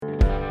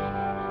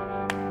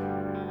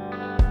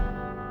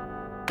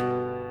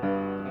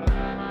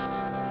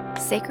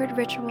sacred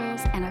rituals,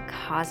 and a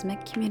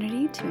cosmic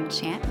community to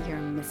enchant your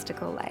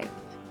mystical life.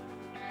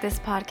 This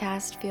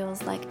podcast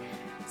feels like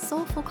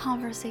soulful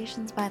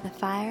conversations by the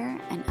fire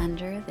and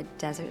under the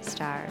desert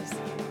stars,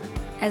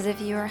 as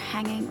if you are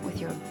hanging with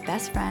your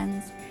best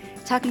friends,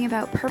 talking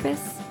about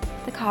purpose,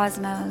 the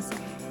cosmos,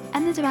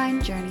 and the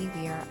divine journey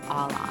we are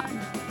all on.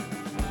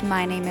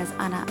 My name is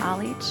Anna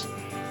Alich,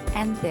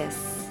 and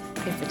this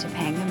is the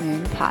Topanga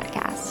Moon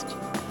Podcast.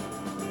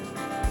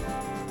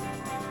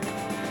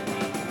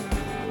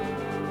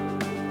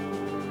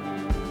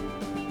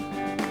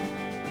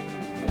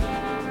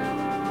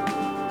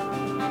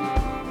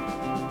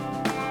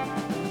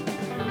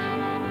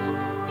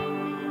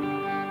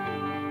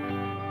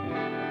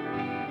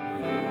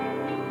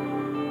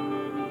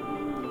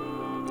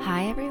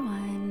 Hi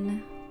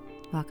everyone,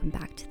 welcome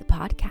back to the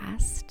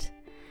podcast.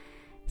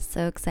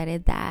 So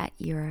excited that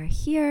you're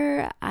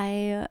here.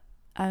 I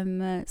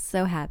am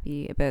so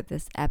happy about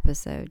this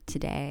episode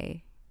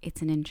today.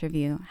 It's an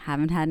interview.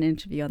 Haven't had an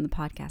interview on the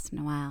podcast in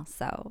a while,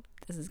 so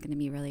this is going to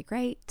be really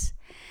great.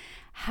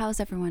 How's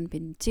everyone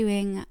been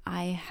doing?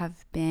 I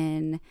have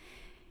been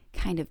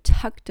kind of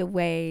tucked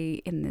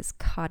away in this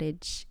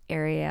cottage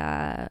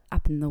area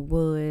up in the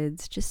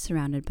woods, just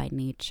surrounded by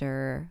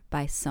nature,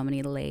 by so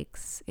many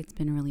lakes. It's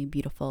been really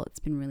beautiful. It's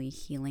been really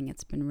healing.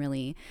 It's been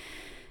really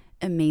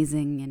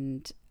amazing,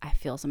 and I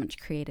feel so much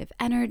creative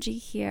energy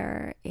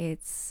here.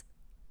 It's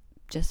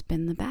just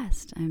been the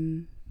best.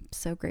 I'm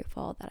so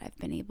grateful that I've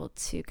been able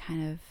to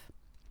kind of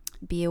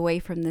be away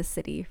from the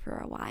city for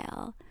a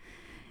while.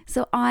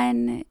 So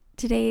on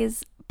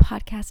today's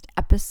podcast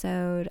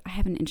episode, I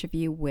have an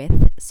interview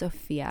with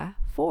Sophia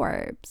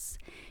Forbes.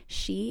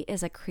 She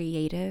is a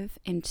creative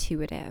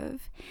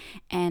intuitive,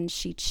 and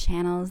she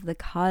channels the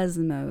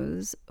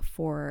cosmos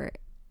for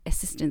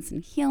assistance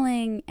in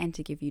healing and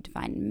to give you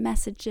divine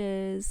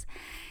messages.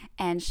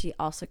 And she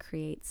also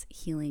creates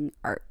healing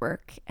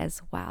artwork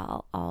as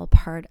well, all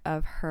part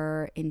of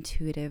her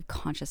intuitive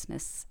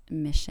consciousness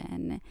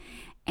mission.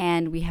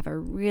 And we have a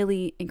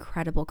really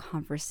incredible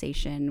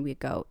conversation. We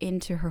go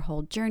into her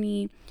whole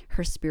journey,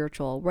 her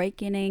spiritual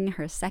awakening,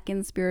 her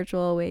second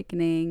spiritual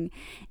awakening,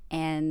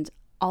 and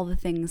all the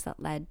things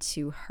that led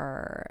to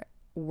her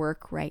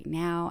work right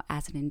now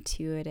as an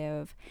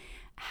intuitive,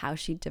 how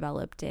she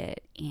developed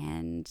it,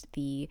 and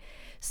the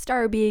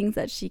star beings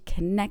that she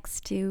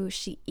connects to.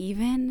 She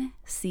even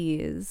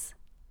sees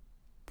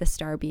the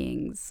star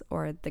beings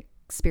or the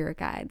spirit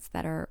guides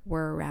that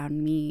were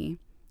around me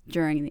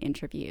during the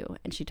interview,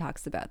 and she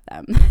talks about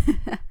them.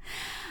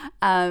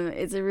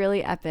 It's a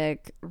really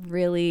epic,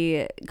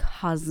 really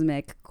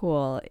cosmic,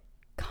 cool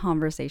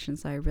conversation,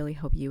 so I really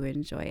hope you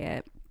enjoy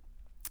it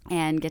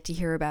and get to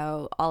hear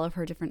about all of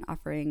her different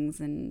offerings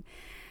and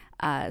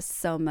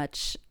so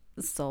much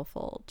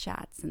soulful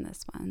chats in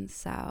this one.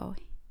 So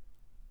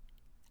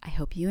I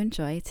hope you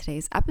enjoy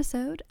today's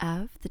episode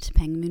of the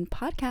Topanga Moon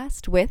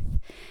Podcast with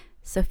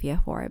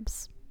Sophia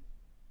Forbes.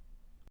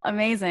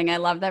 Amazing. I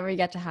love that we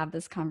get to have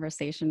this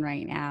conversation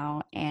right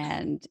now,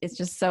 and it's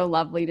just so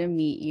lovely to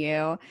meet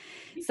you.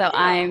 So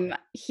I'm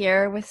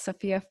here with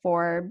Sophia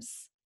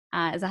Forbes.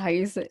 Is that how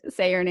you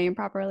say your name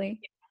properly?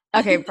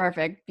 Okay,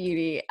 perfect.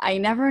 Beauty. I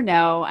never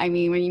know. I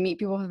mean, when you meet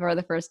people for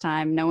the first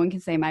time, no one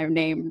can say my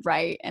name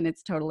right, and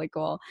it's totally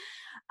cool.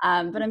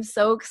 But I'm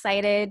so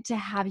excited to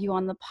have you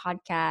on the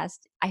podcast.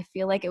 I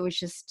feel like it was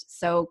just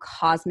so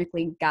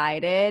cosmically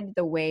guided,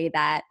 the way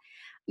that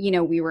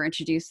we were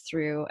introduced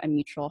through a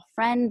mutual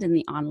friend in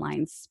the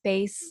online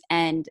space.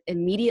 And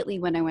immediately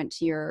when I went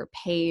to your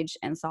page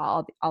and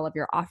saw all of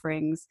your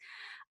offerings,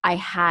 I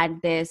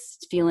had this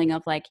feeling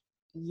of like,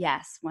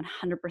 yes,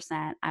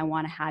 100%, I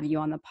want to have you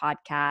on the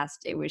podcast.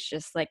 It was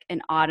just like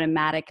an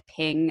automatic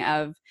ping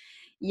of,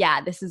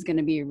 yeah, this is going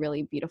to be a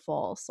really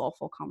beautiful,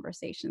 soulful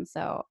conversation.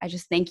 So I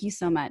just thank you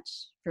so much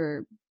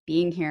for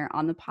being here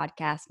on the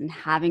podcast and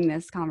having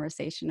this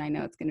conversation. I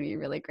know it's going to be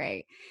really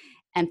great.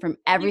 And from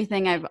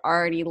everything I've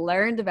already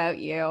learned about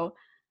you,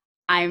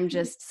 I'm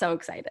just so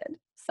excited.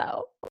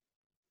 So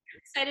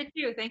excited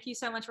too. Thank you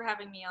so much for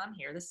having me on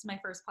here. This is my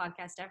first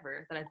podcast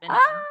ever that I've been on.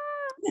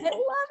 I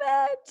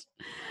love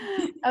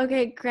it.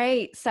 Okay,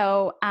 great.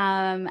 So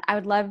I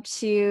would love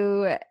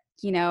to,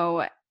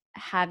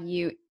 have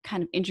you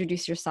kind of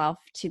introduce yourself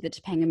to the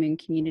Topanga Moon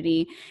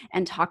community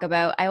and talk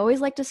about, I always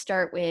like to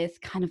start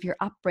with kind of your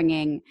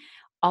upbringing,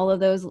 all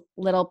of those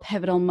little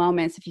pivotal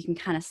moments, if you can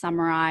kind of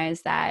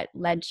summarize that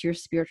led to your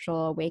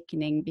spiritual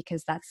awakening,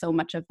 because that's so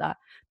much of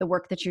the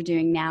work that you're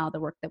doing now, the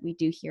work that we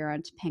do here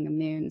on Topanga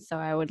Moon. So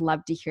I would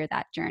love to hear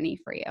that journey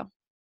for you.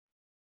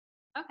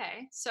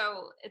 Okay,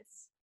 so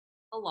it's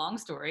a long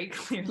story,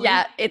 clearly.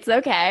 Yeah, it's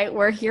okay.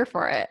 We're here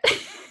for it.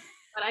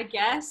 But I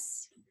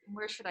guess,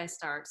 where should I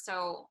start?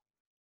 So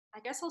I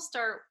guess I'll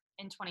start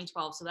in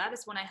 2012. So that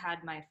is when I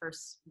had my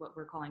first, what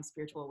we're calling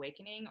spiritual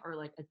awakening, or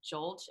like a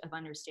jolt of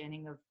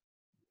understanding of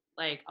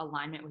like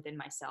alignment within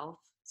myself,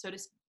 so to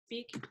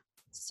speak.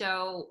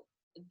 So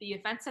the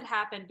events that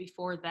happened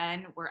before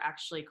then were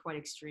actually quite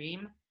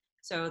extreme.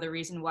 So the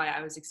reason why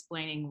I was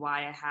explaining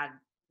why I had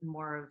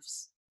more of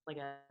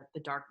the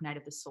dark night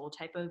of the soul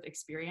type of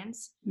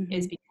experience, Mm-hmm.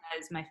 is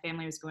because my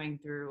family was going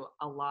through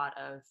a lot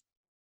of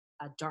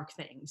dark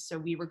things. So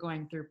we were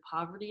going through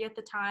poverty at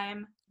the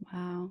time,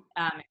 Wow.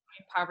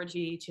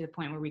 poverty to the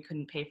point where we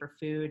couldn't pay for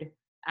food.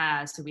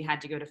 So we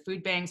had to go to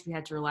food banks. We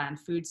had to rely on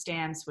food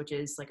stamps, which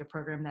is like a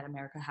program that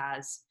America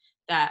has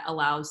that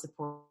allows the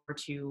poor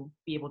to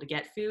be able to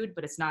get food,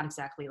 but it's not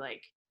exactly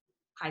like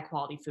high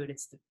quality food.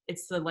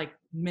 It's the like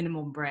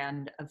minimum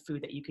brand of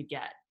food that you could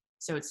get.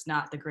 So it's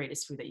not the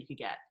greatest food that you could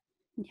get.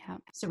 Yeah.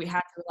 So we had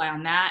to rely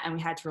on that, and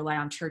we had to rely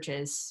on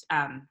churches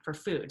for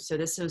food. So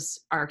this was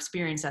our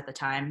experience at the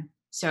time.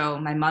 So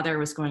my mother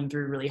was going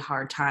through a really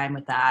hard time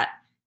with that,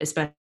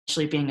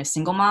 especially being a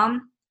single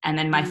mom. And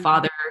then my Mm-hmm.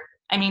 father,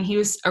 I mean, he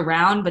was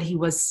around, but he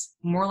was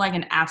more like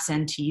an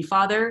absentee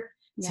father.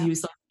 So he Yep.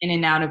 was like in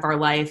and out of our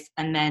life.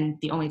 And then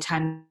the only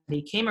time that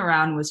he came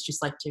around was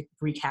just like to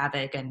wreak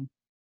havoc and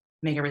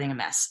make everything a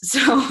mess.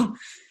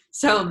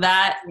 So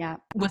that Yeah.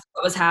 was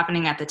what was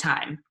happening at the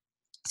time.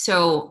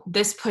 So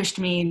this pushed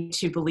me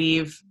to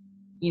believe,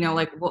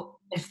 like, well,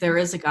 if there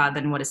is a God,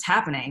 then what is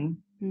happening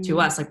to Mm-hmm.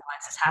 us? Like, why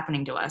is this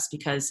happening to us?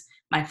 Because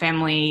my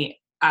family,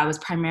 I was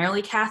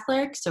primarily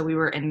Catholic, so we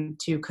were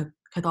into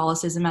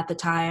Catholicism at the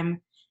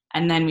time,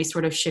 and then we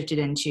sort of shifted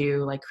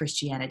into like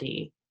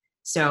Christianity.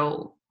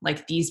 So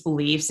like these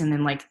beliefs, and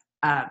then like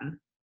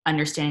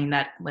understanding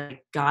that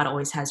like God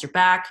always has your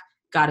back,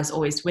 God is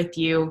always with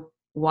you.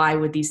 Why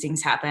would these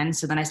things happen?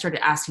 So then I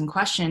started asking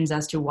questions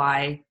as to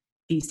why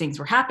these things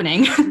were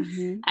happening.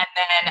 Mm-hmm. And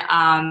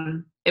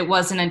then it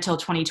wasn't until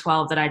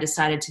 2012 that I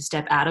decided to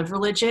step out of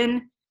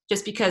religion,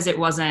 just because it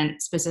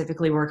wasn't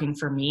specifically working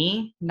for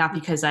me, not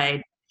because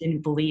I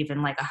didn't believe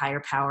in like a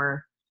higher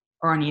power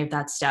or any of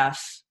that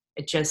stuff.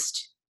 It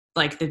just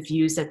like the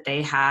views that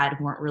they had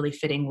weren't really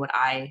fitting what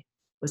I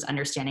was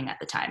understanding at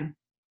the time.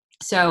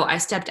 So I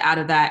stepped out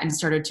of that and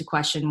started to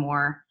question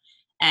more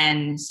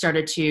and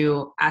started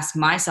to ask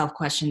myself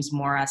questions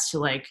more as to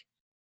like,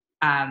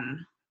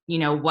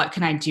 what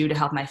can I do to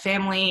help my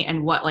family,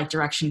 and what like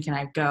direction can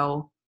I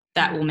go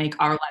that will make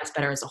our lives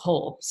better as a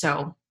whole.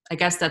 So I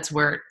guess that's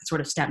where it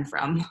sort of stemmed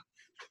from.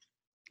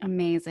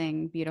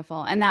 Amazing,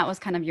 beautiful. And that was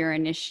kind of your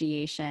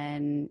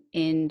initiation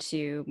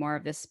into more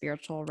of this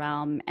spiritual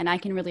realm. And I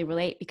can really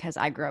relate because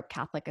I grew up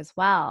Catholic as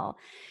well.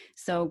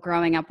 So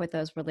growing up with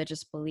those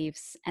religious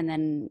beliefs and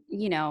then,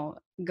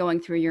 going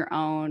through your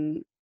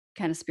own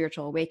kind of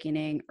spiritual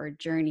awakening or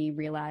journey,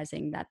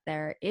 realizing that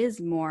there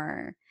is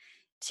more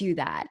to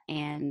that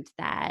and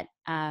that,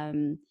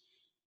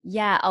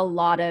 yeah, a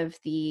lot of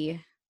the,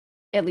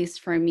 at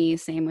least for me,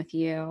 same with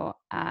you,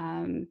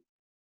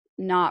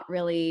 not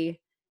really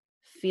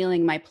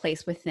feeling my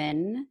place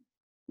within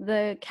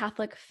the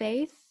Catholic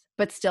faith,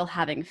 but still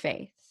having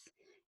faith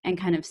and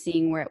kind Mm-hmm. of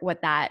seeing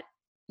what that,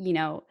 you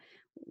know,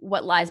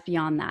 what lies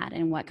beyond that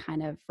and what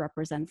kind of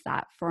represents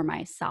that for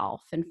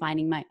myself and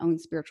finding my own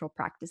spiritual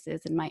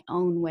practices and my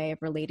own way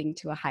of relating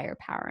to a higher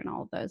power and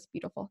all of those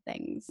beautiful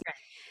things.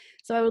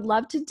 So I would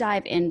love to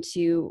dive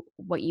into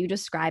what you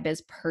describe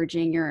as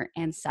purging your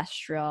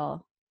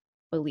ancestral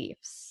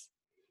beliefs,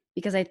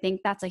 because I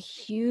think that's a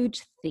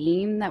huge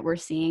theme that we're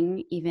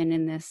seeing even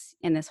in this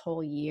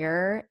whole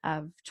year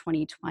of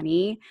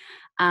 2020.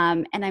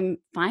 And I'm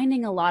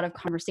finding a lot of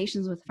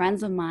conversations with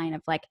friends of mine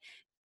of like,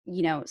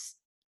 you know,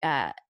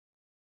 uh,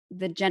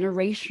 the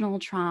generational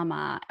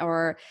trauma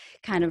or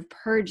kind of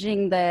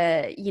purging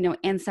the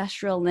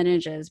ancestral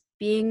lineages,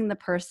 being the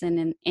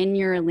person in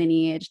your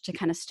lineage to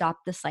kind of stop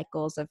the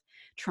cycles of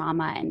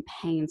trauma and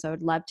pain. So I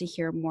would love to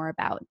hear more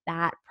about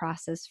that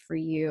process for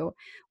you,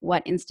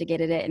 what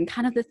instigated it, and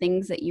kind of the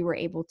things that you were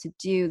able to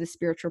do, the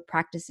spiritual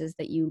practices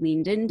that you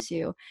leaned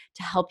into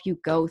to help you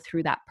go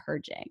through that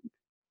purging.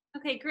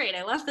 Okay, great.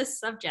 I love this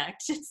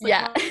subject. It's like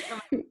Yeah. one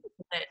of my,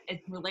 that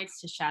it relates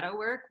to shadow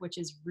work, which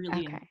is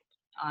really important Okay.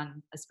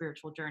 on a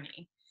spiritual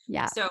journey.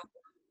 Yeah. So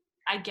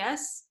I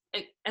guess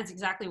it's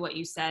exactly what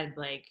you said,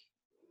 like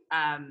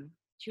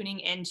tuning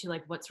into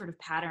like what sort of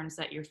patterns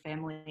that your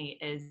family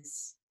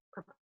is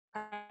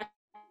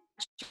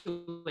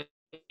perpetuating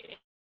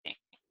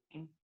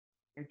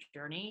your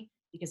journey,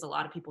 because a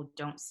lot of people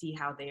don't see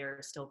how they are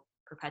still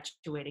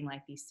perpetuating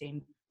like these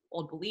same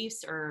old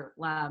beliefs or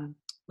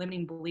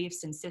limiting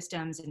beliefs and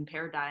systems and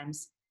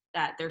paradigms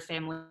that their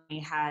family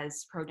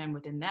has programmed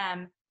within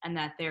them and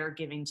that they're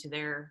giving to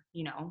their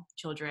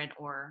children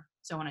or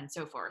so on and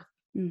so forth.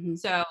 Mm-hmm.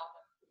 So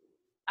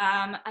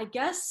I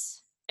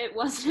guess it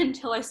wasn't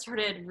until I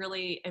started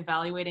really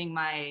evaluating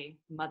my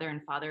mother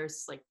and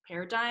father's like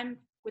paradigm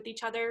with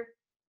each other,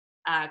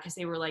 because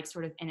they were like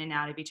sort of in and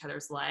out of each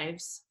other's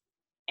lives.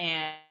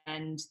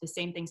 And the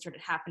same thing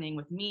started happening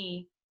with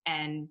me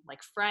and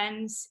like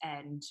friends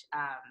and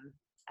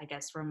I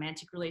guess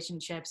romantic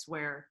relationships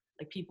where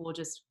like people will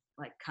just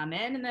like come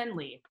in and then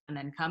leave and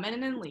then come in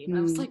and then leave. And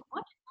I was Mm. like,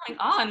 what is going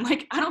on?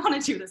 Like, I don't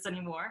want to do this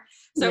anymore.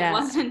 So it Yeah.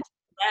 wasn't until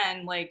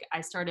then like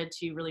I started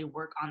to really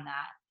work on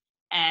that.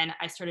 And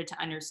I started to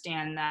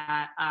understand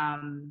that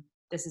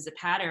this is a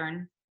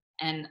pattern.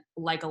 And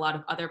like a lot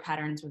of other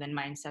patterns within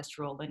my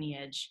ancestral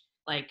lineage,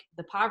 like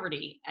the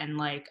poverty and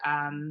like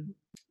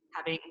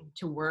having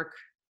to work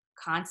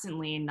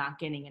constantly and not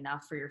getting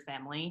enough for your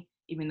family,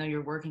 even though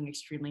you're working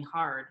extremely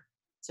hard.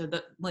 So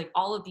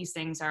all of these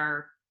things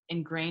are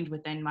ingrained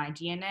within my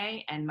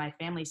DNA and my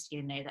family's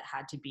DNA that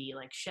had to be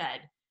like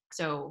shed.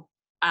 So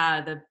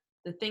the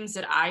things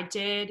that I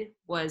did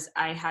was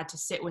I had to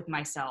sit with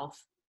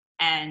myself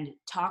and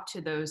talk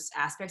to those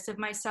aspects of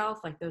myself,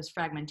 like those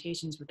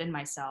fragmentations within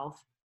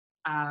myself,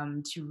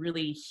 to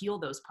really heal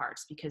those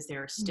parts because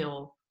they're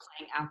still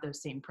playing out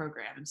those same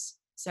programs.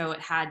 So it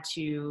had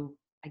to,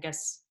 I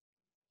guess,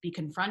 be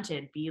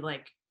confronted, be,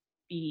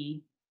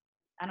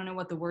 I don't know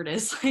what the word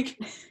is, like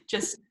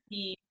just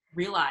be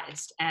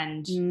realized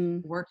and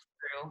Mm. worked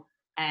through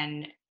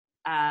and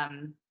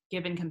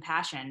given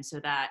compassion so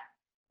that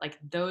like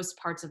those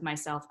parts of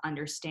myself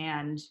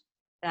understand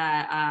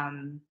that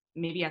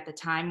maybe at the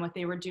time what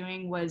they were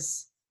doing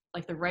was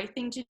like the right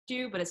thing to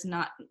do, but it's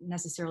not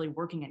necessarily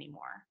working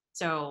anymore.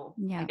 So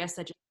I Yeah. guess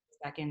that just goes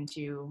back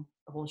into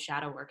the whole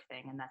shadow work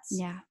thing. And that's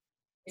Yeah.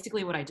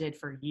 basically what I did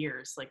for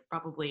years, like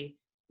probably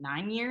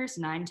 9 years,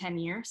 10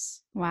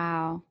 years.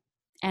 Wow.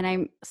 And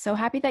I'm so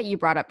happy that you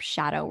brought up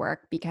shadow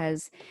work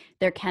because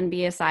there can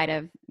be a side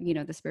of,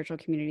 the spiritual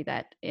community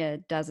that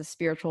does a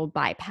spiritual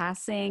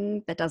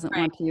bypassing, that doesn't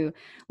Right. want to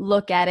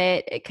look at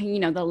it. It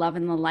can, the love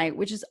and the light,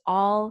 which is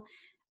all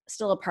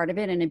still a part of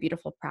it and a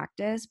beautiful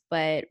practice,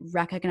 but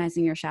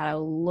recognizing your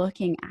shadow,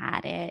 looking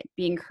at it,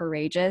 being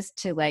courageous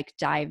to like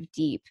dive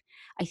deep,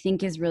 I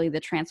think is really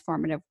the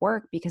transformative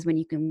work, because when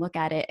you can look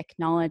at it,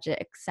 acknowledge it,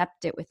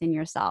 accept it within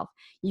yourself,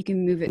 you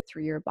can move it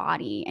through your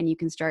body and you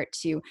can start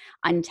to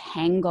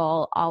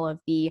untangle all of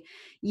the,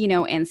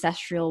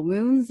 ancestral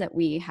wounds that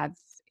we have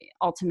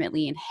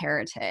ultimately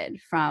inherited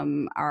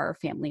from our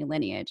family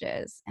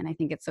lineages. And I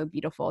think it's so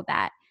beautiful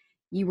that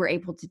you were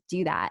able to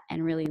do that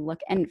and really look.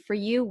 And for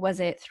you, was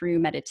it through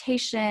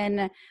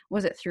meditation?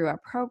 Was it through a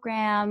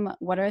program?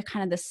 What are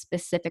kind of the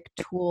specific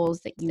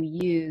tools that you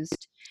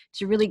used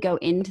to really go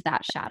into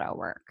that shadow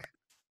work?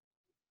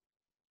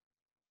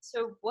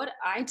 So what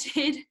I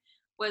did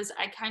was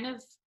I kind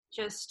of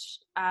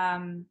just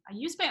I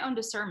used my own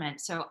discernment.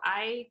 So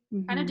I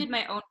kind of Mm-hmm. did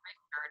my own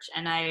research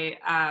and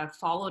I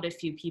followed a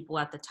few people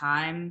at the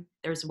time.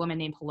 There's a woman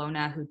named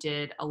Polona who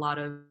did a lot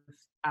of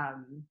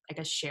I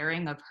guess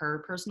sharing of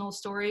her personal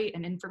story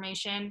and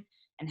information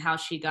and how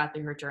she got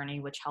through her journey,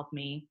 which helped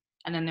me.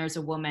 And then there's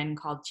a woman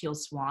called Teal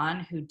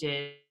Swan who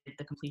did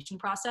the completion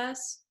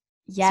process.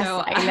 Yes,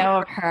 So I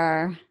know of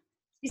her.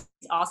 she's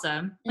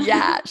awesome.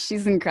 Yeah,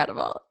 she's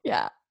incredible.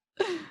 Yeah.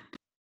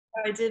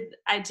 I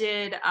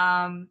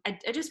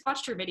just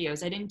watched her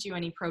videos. I didn't do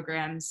any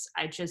programs.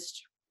 I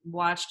just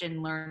watched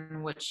and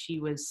learned what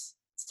she was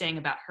saying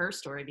about her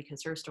story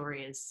because her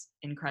story is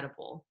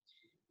incredible.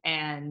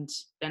 And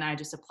then I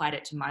just applied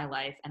it to my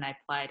life and I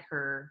applied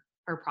her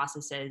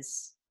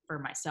processes for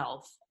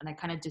myself. And I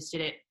kind of just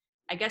did it,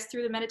 I guess,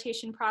 through the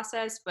meditation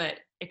process, but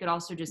it could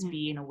also just Yeah.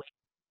 be in a wake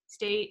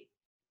state,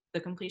 the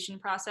completion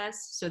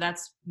process. So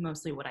that's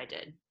mostly what I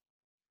did.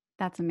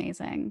 That's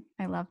amazing.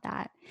 I love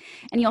that.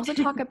 And you also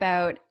talk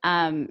about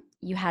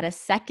you had a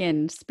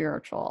second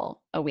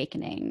spiritual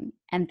awakening,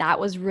 and that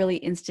was really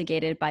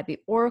instigated by the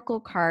oracle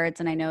cards.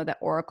 And I know that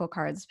oracle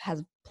cards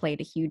has played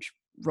a huge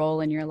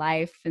role in your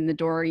life, in the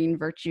Doreen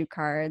Virtue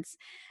cards.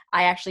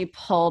 I actually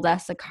pulled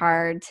us a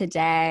card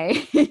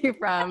today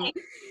from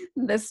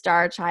the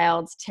Star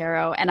Child's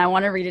Tarot, and I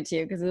want to read it to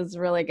you because it's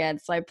really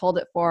good. So I pulled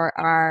it for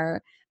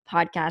our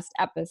podcast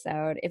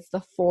episode. It's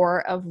the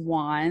Four of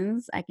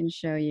Wands. I can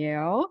show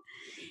you.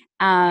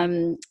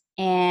 Um,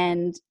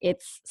 and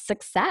it's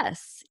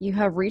success. You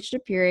have reached a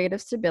period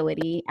of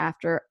stability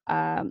after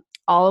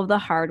all of the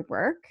hard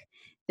work.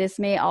 This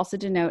may also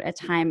denote a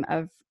time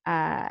of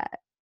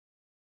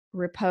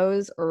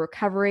repose or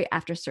recovery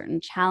after certain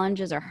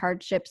challenges or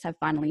hardships have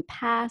finally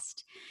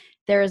passed.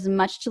 There is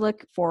much to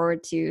look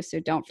forward to, so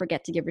don't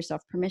forget to give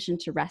yourself permission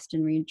to rest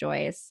and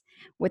rejoice.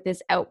 With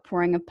this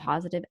outpouring of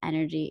positive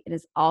energy, it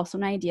is also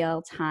an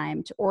ideal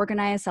time to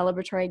organize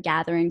celebratory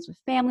gatherings with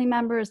family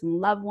members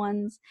and loved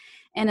ones.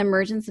 An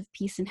emergence of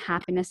peace and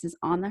happiness is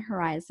on the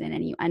horizon,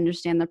 and you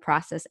understand the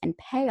process and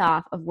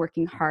payoff of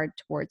working hard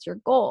towards your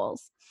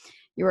goals.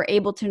 You are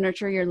able to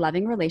nurture your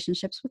loving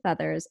relationships with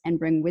others and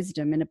bring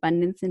wisdom and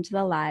abundance into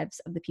the lives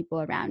of the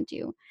people around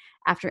you.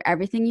 After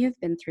everything you've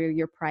been through,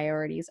 your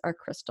priorities are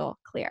crystal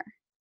clear.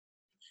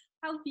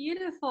 How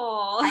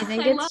beautiful. I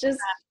think I love it's just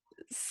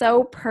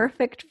so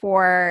perfect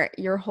for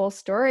your whole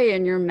story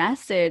and your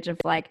message of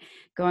like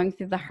going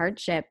through the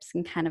hardships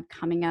and kind of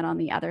coming out on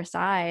the other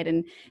side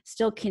and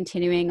still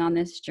continuing on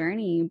this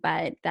journey,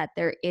 but that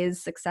there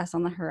is success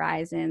on the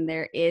horizon.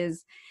 There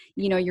is,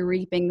 you're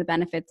reaping the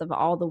benefits of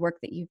all the work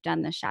that you've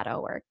done, the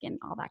shadow work and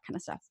all that kind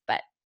of stuff.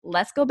 But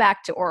let's go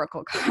back to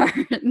oracle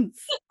cards.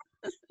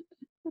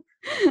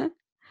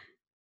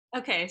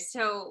 Okay,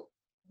 so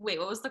wait,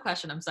 what was the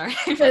question? I'm sorry.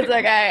 It's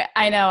okay.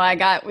 I know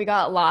we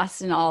got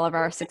lost in all of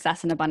our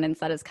success and abundance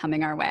that is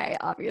coming our way,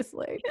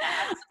 obviously.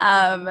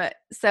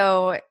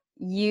 So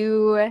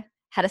you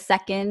had a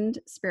second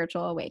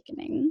spiritual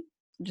awakening,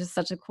 which is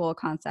such a cool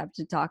concept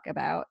to talk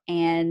about.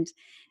 And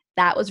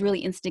that was really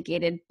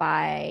instigated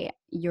by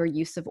your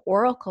use of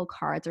oracle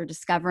cards or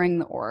discovering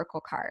the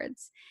oracle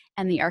cards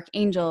and the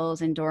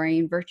archangels and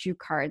Doreen virtue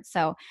cards.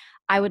 So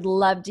I would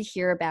love to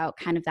hear about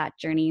kind of that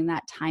journey in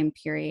that time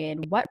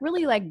period. What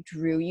really like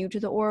drew you to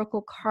the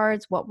oracle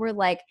cards? What were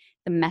like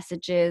the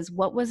messages?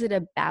 What was it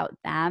about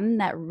them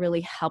that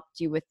really helped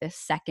you with this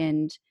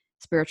second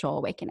spiritual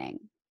awakening?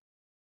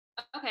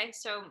 Okay,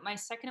 so my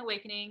second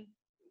awakening,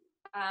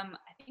 I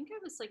think I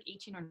was like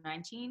 18 or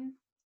 19.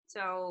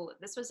 So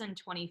this was in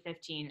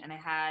 2015, and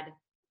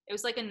it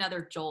was like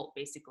another jolt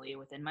basically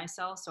within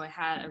myself. So I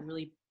had a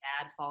really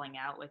bad falling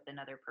out with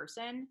another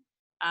person.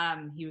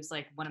 He was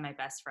like one of my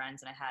best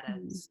friends, and I had a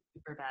Mm.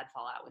 super bad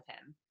fallout with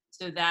him.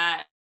 So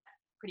that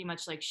pretty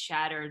much like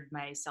shattered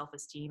my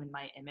self-esteem and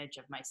my image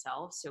of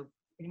myself. So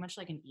pretty much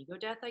like an ego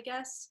death, I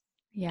guess.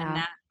 And Yeah.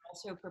 that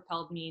also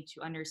propelled me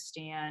to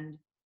understand,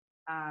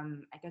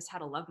 I guess, how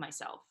to love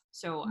myself.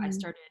 So I Mm.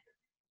 started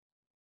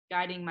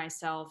guiding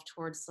myself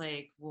towards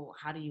like, well,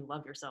 how do you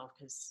love yourself?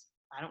 Because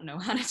I don't know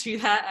how to do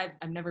that.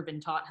 I've never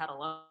been taught how to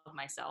love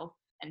myself.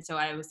 And so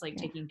I was like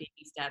Yeah. taking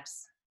baby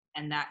steps,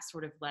 and that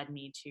sort of led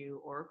me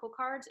to oracle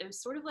cards. It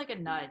was sort of like a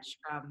nudge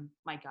from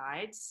my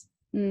guides.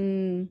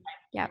 Mm. I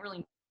Yep. didn't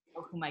really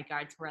know who my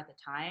guides were at the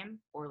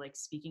time, or like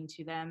speaking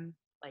to them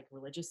like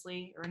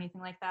religiously or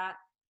anything like that.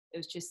 It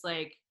was just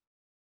like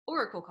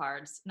oracle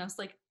cards. And I was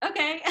like,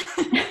 okay.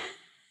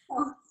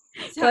 You're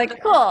So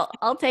like, cool,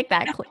 I'll take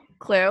that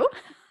clue.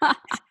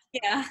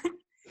 yeah.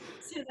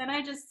 So then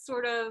I just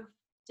sort of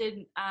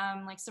did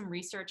like some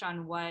research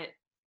on what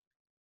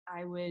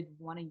I would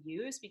want to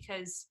use,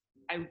 because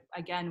I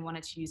again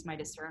wanted to use my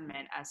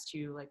discernment as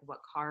to like what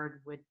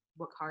card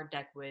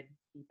deck would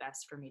be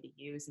best for me to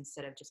use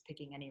instead of just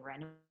picking any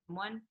random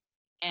one.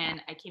 Yeah.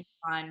 And I came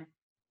on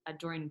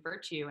Doreen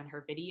Virtue and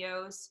her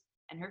videos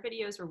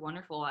were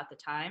wonderful at the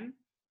time,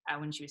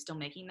 when she was still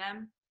making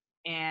them.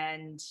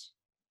 And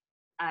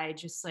I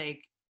just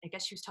like, I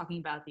guess she was talking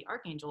about the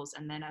archangels,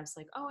 and then I was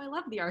like, oh, I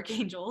love the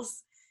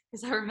archangels,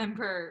 because I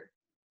remember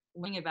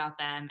learning about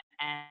them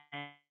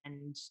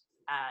and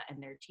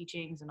their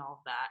teachings and all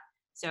of that.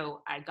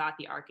 So I got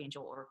the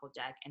Archangel Oracle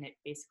deck, and it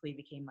basically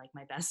became like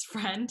my best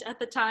friend at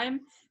the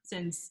time,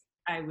 since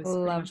I was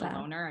pretty Love much a that.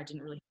 loner. I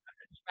didn't really have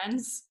any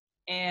friends,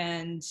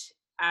 and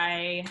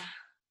I,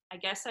 I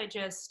guess I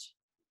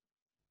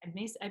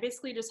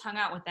basically just hung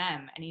out with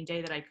them any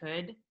day that I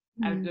could.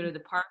 I would go Mm. to the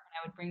park and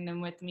I would bring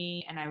them with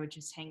me, and I would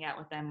just hang out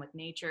with them with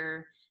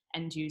nature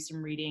and do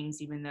some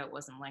readings, even though it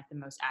wasn't like the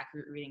most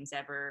accurate readings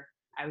ever.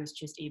 I was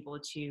just able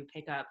to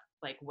pick up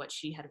like what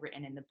she had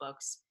written in the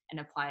books and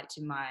apply it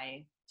to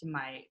my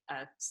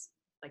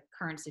like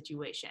current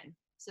situation.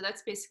 So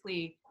that's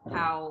basically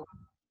how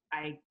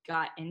I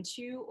got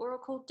into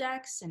oracle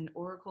decks and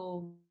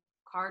oracle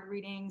card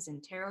readings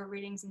and tarot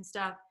readings and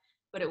stuff,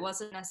 but it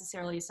wasn't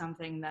necessarily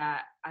something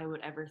that I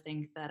would ever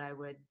think that I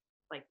would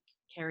like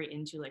carry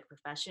into like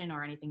profession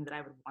or anything that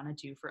I would want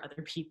to do for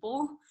other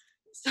people.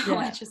 So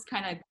I Yeah. just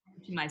kind of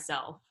to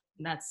myself,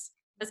 and that's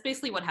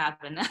basically what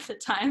happened at the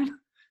time.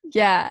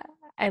 Yeah.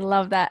 I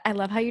love that. I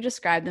love how you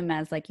describe them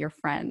as like your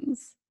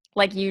friends.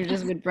 Like you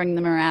just would bring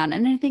them around.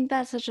 And I think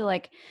that's such a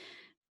like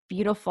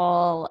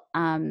beautiful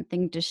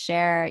thing to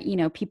share. You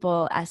know,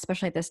 people,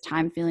 especially at this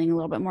time, feeling a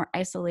little bit more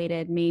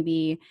isolated,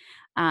 maybe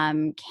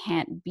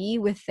can't be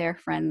with their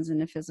friends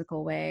in a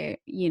physical way,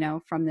 you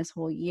know, from this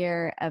whole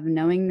year of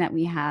knowing that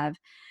we have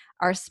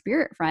our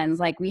spirit friends,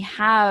 like we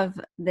have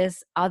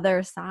this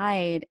other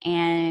side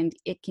and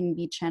it can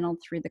be channeled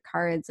through the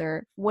cards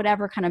or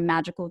whatever kind of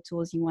magical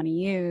tools you want to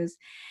use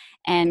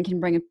and can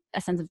bring a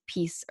sense of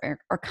peace or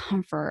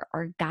comfort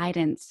or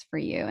guidance for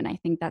you. And I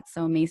think that's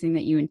so amazing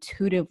that you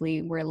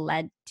intuitively were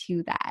led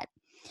to that.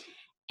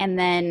 And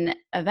then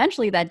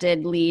eventually that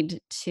did lead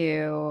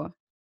to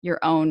your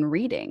own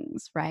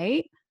readings,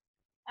 right?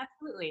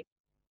 Absolutely.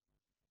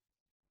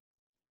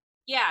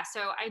 Yeah,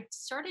 so I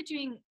started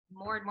doing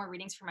more and more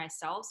readings for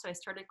myself. So I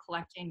started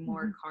collecting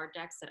more Mhm. card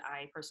decks that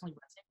I personally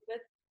resonated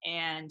with.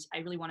 And I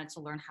really wanted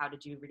to learn how to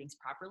do readings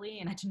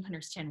properly. And I didn't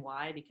understand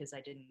why, because I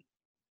didn't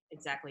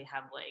exactly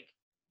have like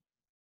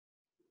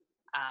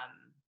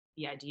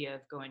the idea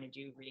of going to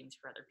do readings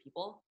for other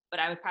people. But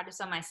I would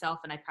practice on myself,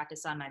 and I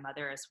practice on my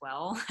mother as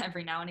well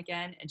every now and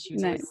again. And she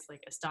was always Nice.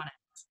 like astonished.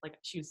 Like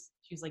she was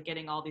like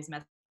getting all these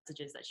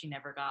messages that she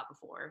never got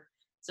before.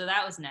 So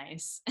that was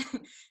nice.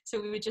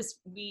 So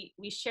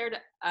we shared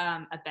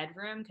a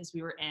bedroom, because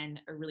we were in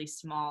a really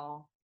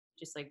small,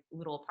 just like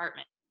little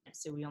apartment.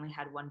 So we only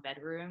had one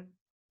bedroom,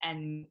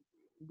 and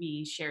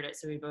we shared it.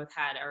 So we both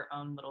had our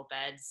own little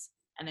beds,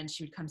 and then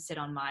she would come sit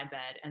on my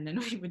bed, and then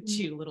we would Mm.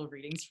 do little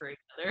readings for each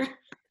other.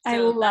 I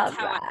So love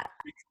that.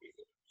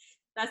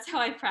 that's how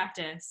I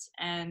practiced.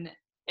 And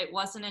it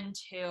wasn't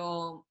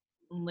until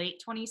late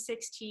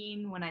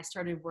 2016 when I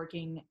started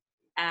working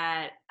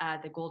at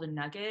the Golden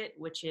Nugget,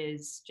 which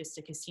is just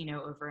a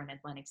casino over in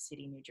Atlantic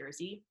City, New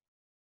Jersey.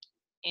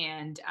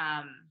 And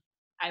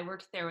I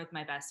worked there with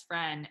my best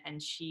friend,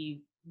 and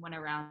she went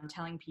around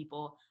telling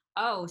people,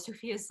 oh,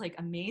 Sophia's like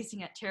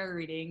amazing at tarot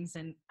readings.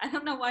 And I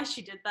don't know why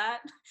she did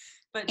that,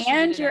 but she did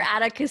And it you're anyway.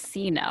 at a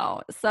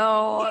casino.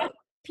 So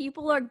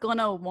people are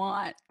gonna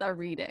want the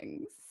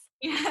readings.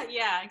 Yeah,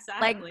 yeah,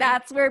 Like exactly.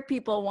 that's where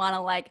people want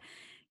to like,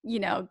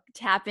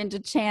 tap into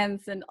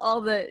chance and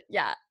all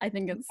I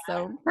think it's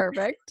so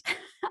perfect.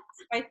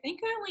 I think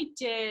I only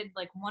did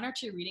like one or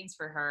two readings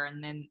for her,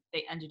 and then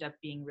they ended up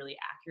being really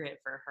accurate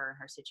for her and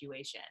her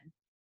situation.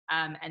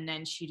 And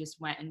then she just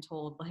went and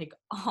told like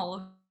all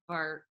of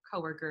our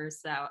coworkers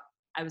that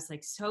I was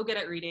like so good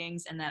at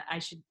readings, and that I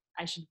should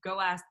go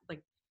ask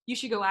like you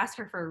should go ask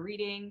her for a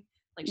reading.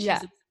 Like Yeah.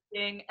 she's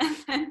amazing.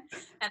 And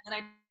then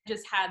I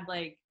just had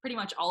like pretty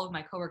much all of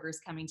my coworkers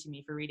coming to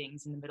me for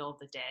readings in the middle of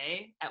the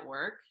day at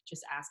work,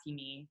 just asking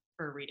me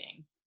for a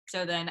reading.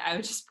 So then I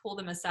would just pull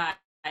them aside.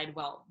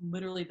 Well,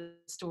 literally the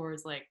store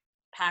is like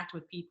packed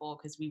with people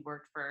because we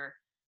worked for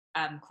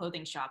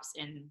clothing shops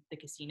in the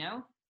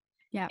casino.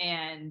 Yeah.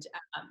 And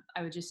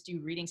I would just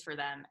do readings for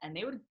them, and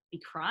they would be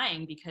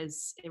crying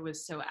because it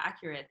was so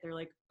accurate. They're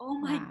like, "Oh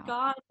my Wow.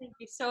 God, thank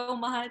you so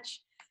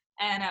much."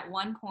 And at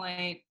one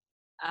point,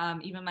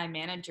 even my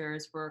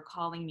managers were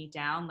calling me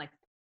down. Like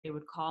they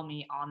would call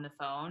me on the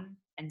phone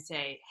and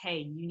say, "Hey,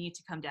 you need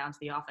to come down to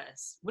the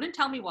office." Wouldn't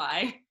tell me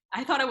why.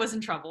 I thought I was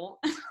in trouble.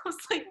 I was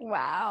like,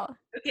 Wow.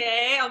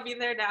 "Okay, I'll be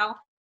there now."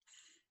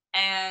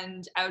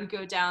 And I would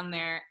go down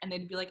there, and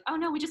they'd be like, "Oh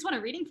no, we just want a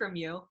reading from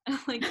you." And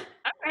I'm like,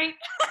 "All right."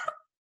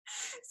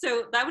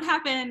 So that would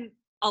happen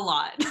a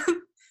lot.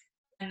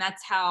 And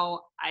that's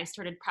how I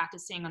started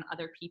practicing on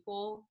other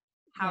people,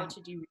 how Yeah.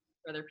 to do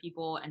for other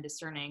people, and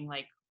discerning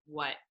like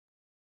what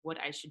what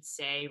I should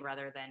say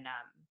rather than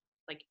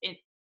like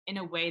in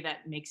a way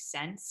that makes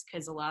sense.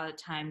 Because a lot of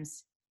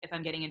times, if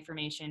I'm getting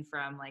information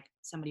from like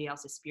somebody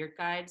else's spirit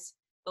guides,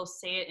 they'll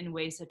say it in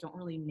ways that don't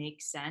really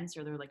make sense,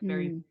 or they're like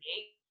very Mm.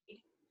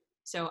 vague.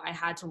 So I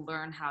had to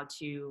learn how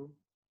to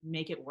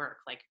make it work,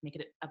 like make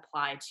it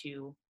apply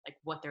to like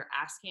what they're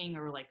asking,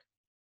 or like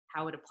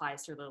how it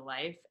applies to their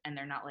life, and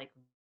they're not like,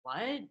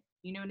 what,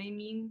 you know what I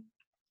mean?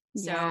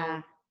 So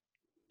Yeah.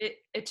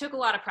 it took a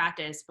lot of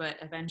practice, but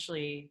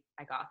eventually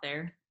I got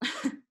there.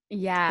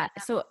 Yeah.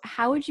 So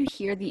how would you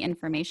hear the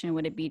information?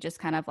 Would it be just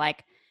kind of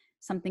like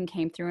something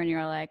came through and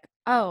you're like,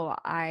 oh,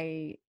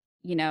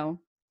 you know,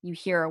 you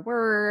hear a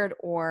word,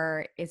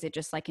 or is it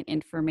just like an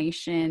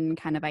information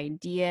kind of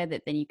idea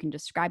that then you can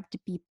describe to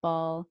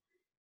people?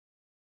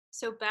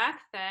 So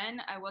back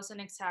then I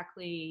wasn't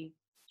exactly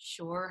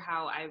sure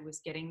how I was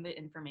getting the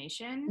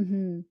information.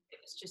 Hmm. It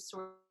was just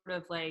sort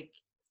of like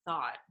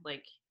thought,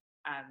 like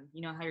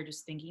you know how you're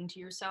just thinking to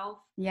yourself.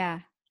 Yeah.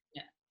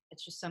 Yeah,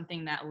 it's just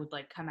something that would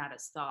like come out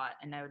as thought,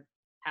 and I would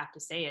have to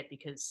say it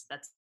because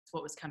that's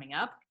what was coming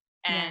up.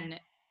 Yeah. And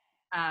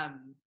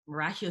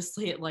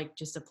miraculously it like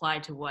just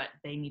applied to what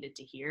they needed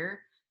to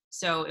hear.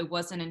 So it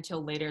wasn't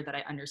until later that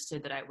I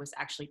understood that I was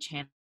actually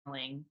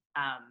channeling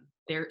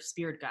their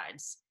spirit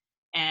guides.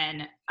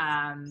 And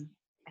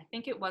I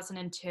think it wasn't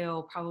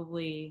until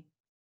probably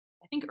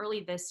I think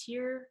early this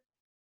year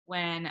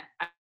when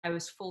I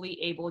was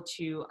fully able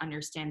to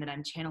understand that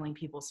I'm channeling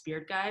people's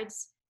spirit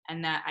guides,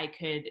 and that I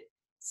could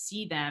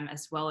see them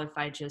as well if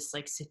I just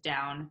like sit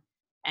down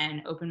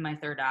and open my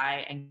third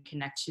eye and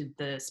connect to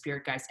the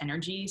spirit guides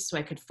energy, so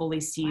I could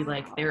fully see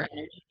like Wow. their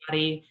energy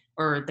body,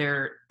 or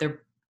their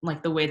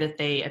like the way that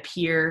they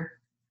appear.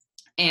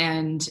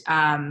 And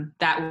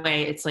that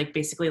way it's like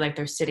basically like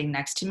they're sitting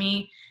next to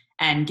me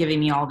and giving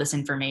me all this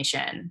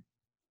information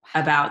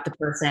about the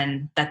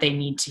person that they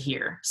need to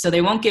hear. So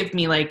they won't give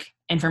me like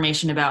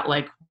information about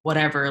like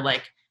whatever,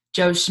 like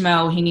Joe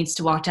Schmo, he needs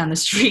to walk down the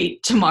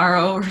street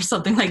tomorrow or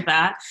something like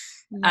that.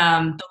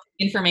 Yeah.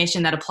 The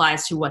information that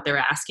applies to what they're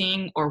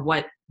asking or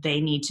what they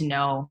need to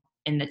know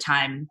in the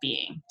time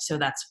being. So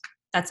that's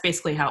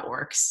basically how it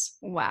works.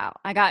 Wow.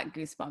 I got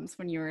goosebumps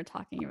when you were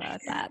talking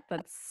about that.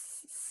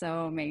 That's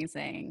so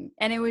amazing.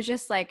 And it was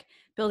just like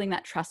building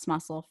that trust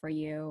muscle for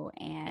you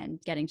and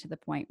getting to the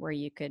point where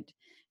you could,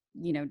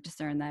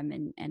 discern them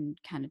and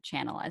kind of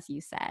channel, as you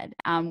said.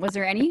 Was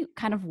there any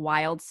kind of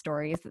wild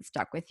stories that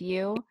stuck with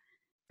you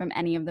from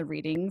any of the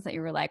readings that you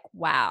were like,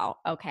 wow,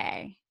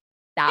 okay,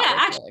 that Yeah,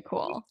 was really actually,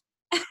 cool?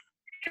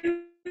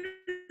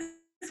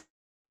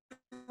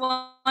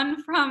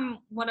 one from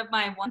one of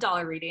my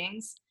 $1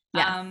 readings.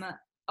 Yes. Um,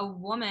 a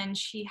woman,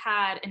 she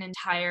had an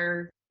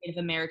entire Native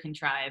American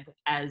tribe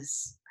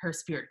as her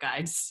spirit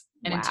guides,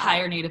 an Wow.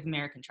 entire Native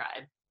American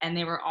tribe, and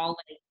they were all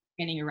like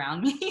standing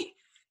around me.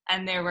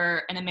 And there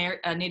were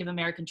a Native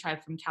American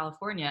tribe from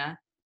California,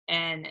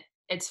 and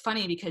it's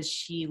funny because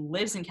she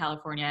lives in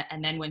California.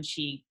 And then when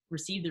she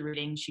received the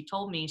reading, she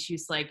told me, she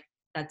was like,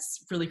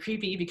 "That's really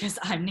creepy because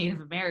I'm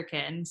Native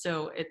American,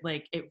 so it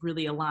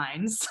really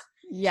aligns."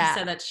 She Yeah.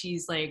 said that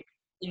she's like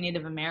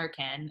Native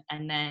American,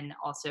 and then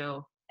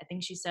also I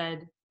think she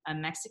said a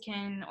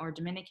Mexican or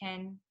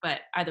Dominican,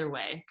 but either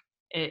way,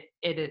 it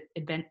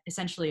been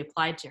essentially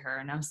applied to her,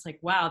 and I was like,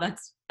 wow,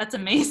 that's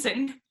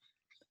amazing.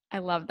 I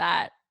love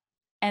that.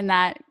 And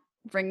that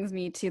brings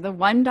me to the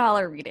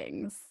 $1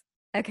 readings.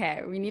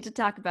 Okay, we need to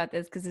talk about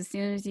this because as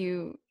soon as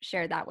you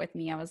shared that with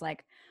me, I was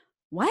like,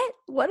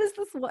 what is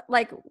this?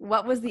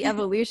 What was the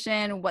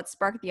evolution? What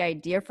sparked the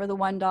idea for the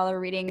 $1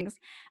 readings?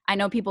 I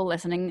know people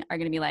listening are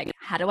going to be like,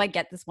 how do I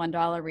get this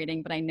 $1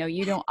 reading? But I know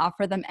you don't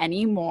offer them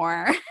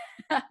anymore.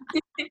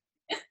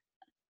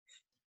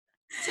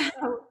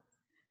 So,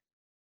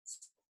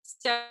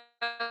 so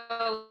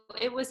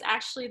it was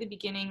actually the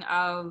beginning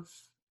of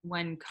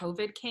when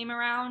COVID came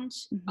around.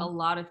 A Mhm.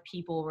 lot of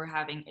people were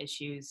having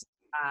issues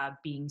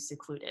being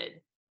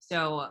secluded.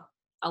 So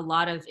a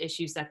lot of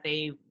issues that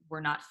they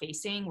were not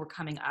facing were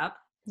coming up.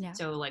 Yeah.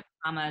 So like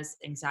traumas,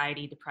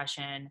 anxiety,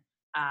 depression,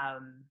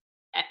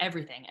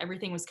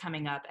 everything was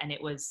coming up, and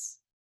it was.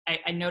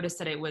 I noticed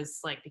that it was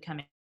like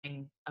becoming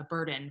a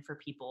burden for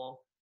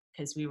people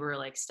because we were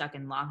like stuck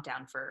in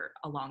lockdown for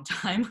a long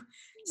time.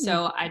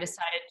 So I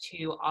decided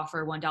to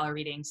offer $1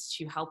 readings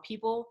to help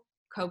people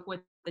cope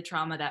with the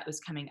trauma that was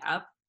coming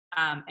up,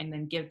 and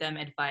then give them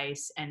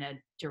advice and a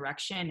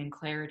direction and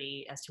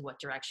clarity as to what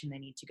direction they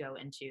need to go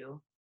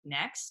into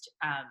next,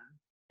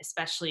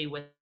 especially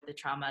with the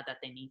trauma that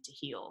they need to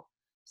heal.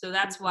 So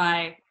that's Mhm.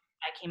 why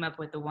I came up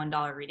with the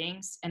 $1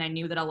 readings. And I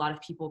knew that a lot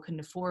of people couldn't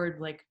afford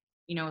like,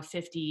 a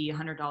 $50,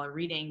 $100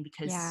 reading Yeah.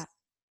 because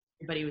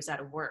everybody was out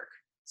of work.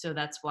 So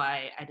that's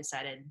why I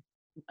decided,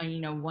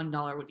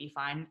 $1 would be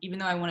fine. Even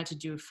though I wanted to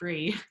do it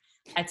free,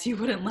 Etsy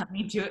wouldn't let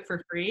me do it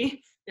for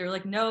free. They were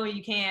like, no,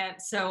 you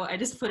can't. So I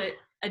just put it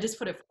as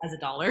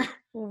 $1.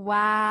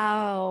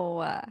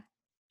 Wow.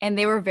 And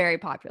they were very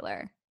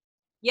popular.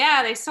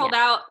 Yeah, they Yeah. sold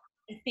out,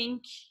 I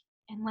think,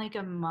 in like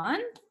a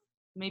month,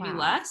 maybe Wow.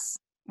 less.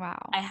 Wow.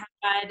 I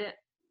had,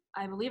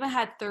 I believe I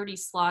had 30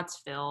 slots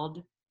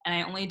filled, and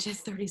I only did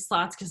 30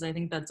 slots because I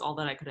think that's all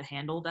that I could have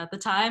handled at the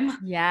time.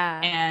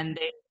 Yeah. And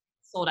they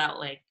sold out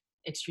like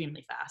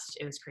extremely fast.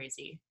 It was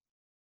crazy.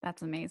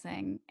 That's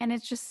amazing. And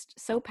it's just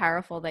so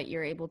powerful that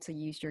you're able to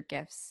use your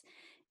gifts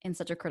in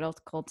such a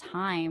critical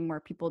time where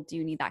people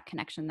do need that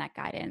connection, that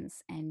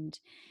guidance. And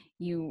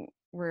you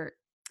were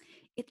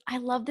I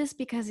love this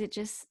because it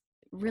just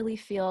really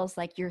feels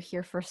like you're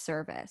here for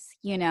service,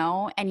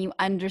 and you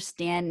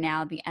understand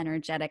now the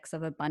energetics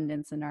of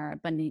abundance in our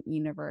abundant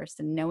universe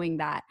and knowing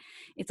that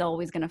it's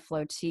always going to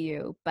flow to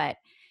you, but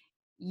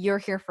you're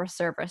here for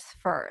service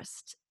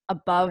first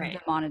above the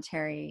Right.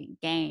 monetary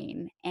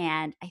gain.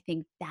 And I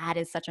think that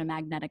is such a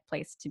magnetic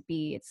place to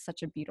be. It's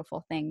such a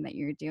beautiful thing that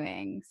you're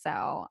doing.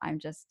 So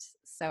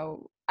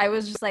I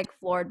was just like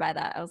floored by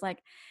that. I was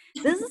like,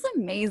 this is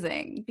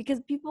amazing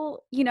because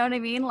people, you know what I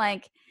mean?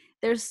 Like,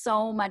 there's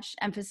so much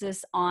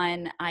emphasis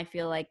on, I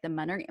feel like, the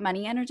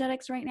money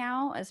energetics right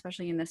now,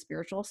 especially in the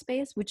spiritual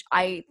space, which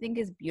I think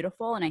is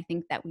beautiful. And I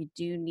think that we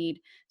do need,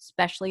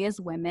 especially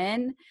as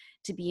women,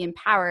 to be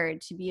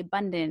empowered, to be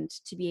abundant,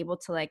 to be able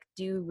to like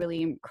do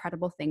really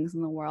incredible things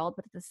in the world,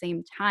 but at the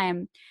same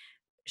time,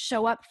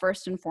 show up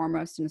first and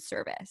foremost in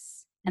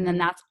service. And then Mm-hmm.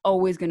 that's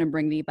always going to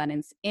bring the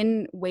abundance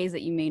in ways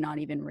that you may not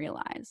even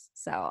realize.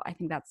 So I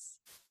think that's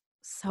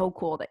so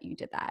cool that you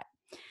did that.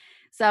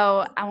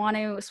 So I want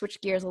to switch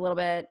gears a little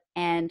bit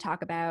and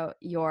talk about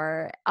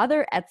your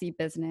other Etsy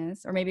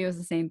business, or maybe it was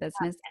the same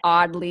business,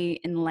 Oddly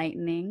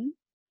Enlightening,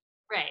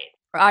 Right.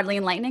 or Oddly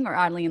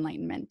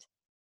Enlightenment.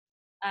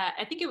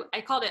 I think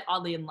I called it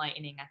oddly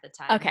enlightening at the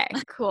time. Okay,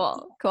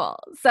 cool, cool.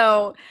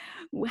 So,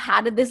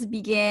 how did this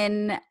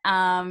begin?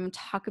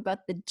 Talk about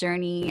the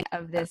journey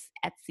of this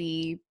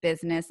Etsy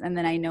business, and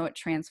then I know it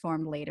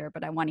transformed later,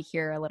 but I want to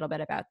hear a little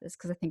bit about this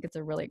because I think it's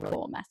a really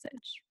cool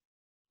message.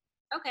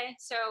 Okay,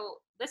 so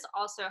this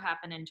also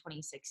happened in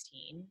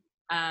 2016.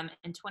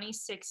 In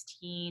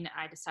 2016,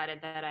 I decided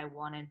that I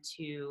wanted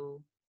to,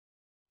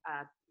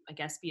 uh, I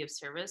guess, be of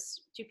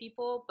service to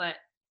people, but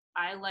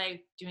I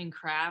like doing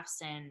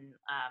crafts and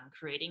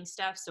creating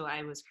stuff. So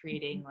I was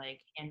creating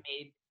like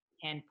handmade,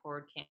 hand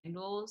poured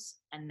candles,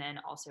 and then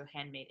also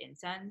handmade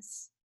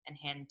incense and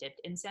hand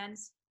dipped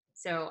incense.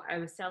 So I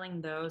was selling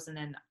those, and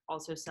then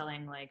also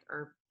selling like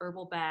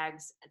herbal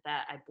bags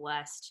that I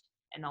blessed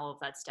and all of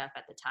that stuff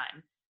at the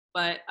time.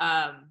 But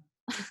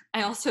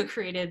I also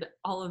created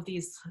all of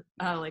these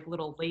like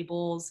little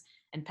labels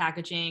and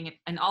packaging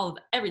and all of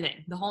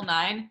everything, the whole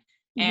nine.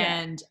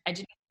 Yeah, And I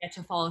didn't get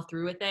to follow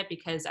through with it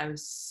because I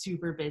was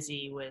super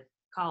busy with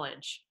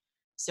college.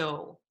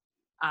 So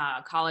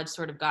college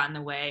sort of got in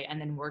the way, and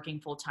then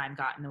working full time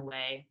got in the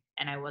way,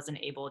 and I wasn't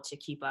able to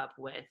keep up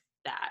with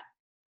that.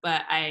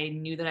 But I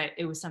knew that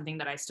it was something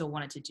that I still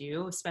wanted to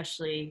do,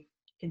 especially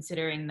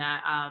considering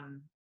that,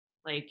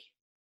 like,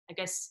 I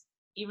guess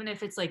even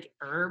if it's like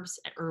herbs,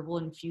 herbal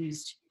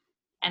infused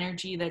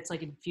energy that's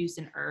like infused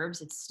in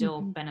herbs, it's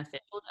still hmm,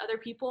 beneficial to other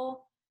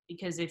people,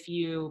 because if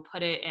you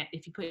put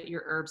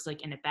your herbs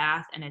like in a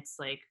bath and it's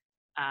like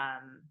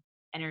um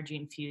energy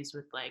infused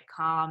with like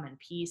calm and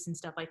peace and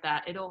stuff like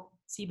that, it'll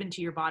seep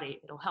into your body,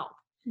 it'll help.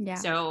 yeah,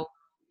 So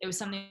it was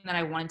something that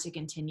I wanted to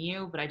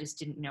continue, but I just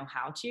didn't know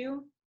how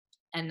to.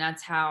 And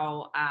that's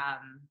how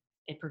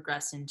it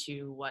progressed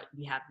into what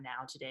we have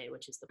now today,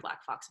 which is the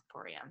Black Fox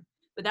Emporium.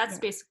 But that's yeah,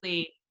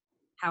 basically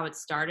how it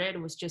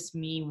started, was just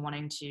me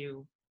wanting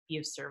to be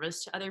of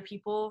service to other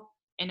people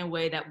in a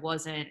way that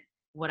wasn't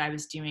what I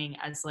was doing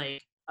as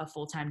like a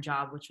full-time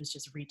job, which was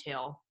just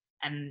retail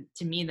And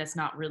to me, that's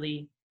not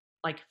really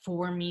like,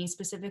 for me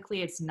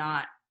specifically, it's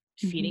not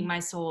feeding Mm-hmm. my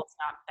soul. It's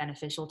not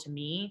beneficial to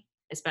me,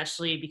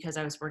 especially because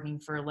I was working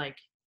for like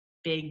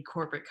big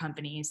corporate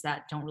companies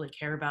that don't really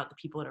care about the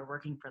people that are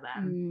working for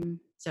them. Mm,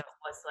 So it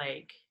was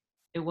like,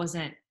 it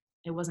wasn't,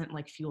 it wasn't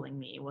like fueling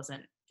me. It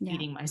wasn't yeah.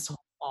 feeding my soul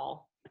at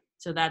all.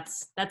 So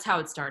that's how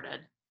it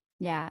started.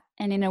 Yeah.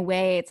 And in a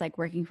way, it's like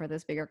working for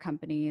those bigger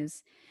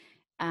companies.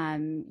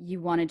 You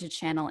wanted to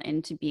channel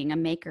into being a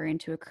maker,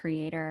 into a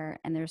creator.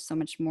 And there's so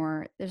much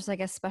more, there's like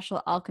a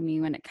special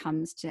alchemy when it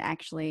comes to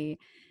actually,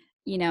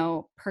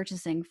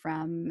 purchasing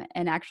from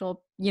an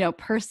actual,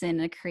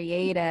 person, a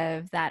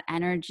creative, that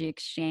energy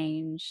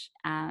exchange.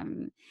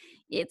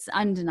 It's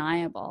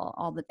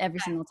undeniable every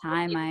single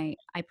time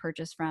I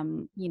purchase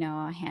from,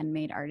 a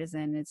handmade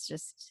artisan. It's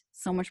just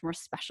so much more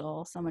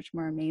special, so much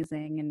more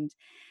amazing. And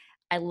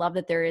I love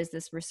that there is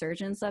this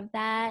resurgence of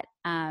that,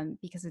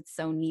 because it's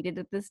so needed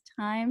at this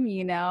time.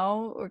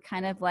 We're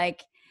kind of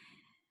like,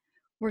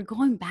 we're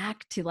going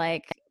back to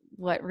like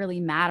what really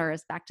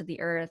matters, back to the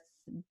earth,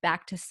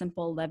 back to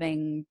simple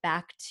living,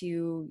 back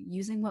to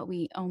using what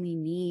we only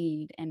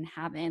need and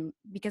have in,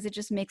 because it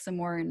just makes a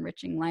more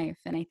enriching life.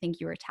 And I think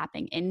you were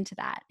tapping into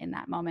that in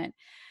that moment.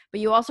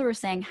 But you also were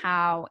saying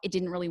how it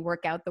didn't really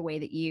work out the way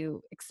that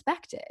you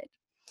expected.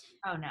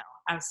 Oh no,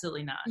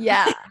 absolutely not.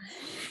 Yeah.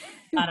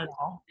 Do Not at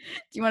all.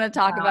 you want to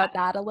talk Uh, about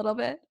that a little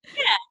bit?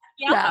 yeah,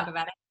 yeah, I'll Yeah. talk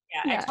about it.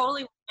 Yeah, I Yeah.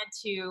 totally wanted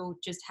to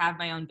just have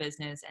my own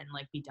business and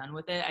like be done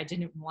with it. I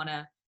didn't want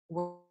to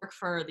work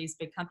for these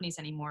big companies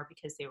anymore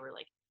because they were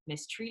like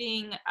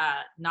mistreating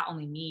not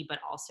only me but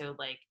also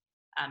like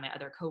my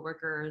other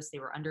coworkers. They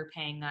were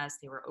underpaying us.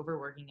 They were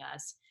overworking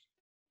us.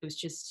 It was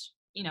just,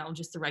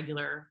 just the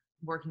regular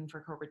working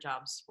for corporate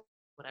jobs,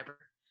 whatever.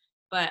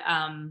 But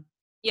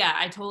yeah,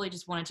 I totally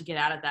just wanted to get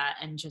out of that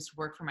and just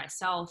work for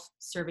myself,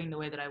 serving the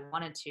way that I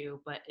wanted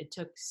to. But it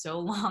took so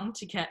long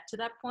to get to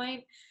that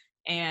point.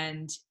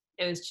 And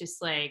it was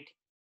just like,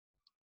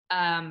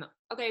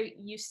 okay,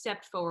 you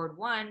stepped forward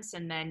once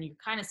and then you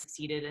kind of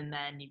succeeded and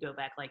then you go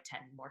back like 10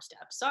 more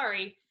steps.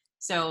 Sorry.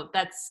 So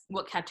that's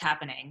what kept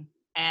happening.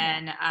 Yeah.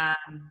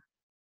 And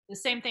the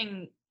same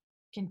thing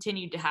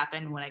continued to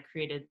happen when I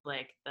created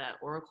like the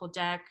Oracle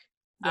deck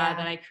that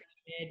Yeah. I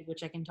created,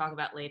 which I can talk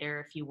about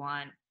later if you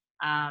want.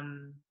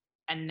 Um,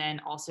 and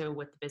then also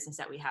with the business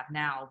that we have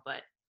now.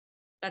 But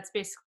that's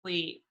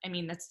basically, I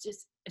mean, it's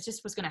just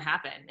what's going to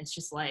happen. It's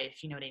just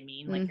life. You know what I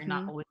mean? Like you're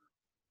not Mm-hmm. always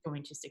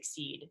going to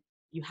succeed.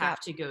 You Yep. have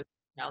to go through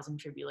trials and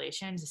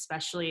tribulations,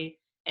 especially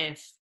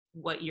if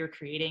what you're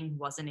creating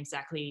wasn't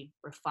exactly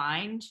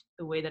refined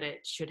the way that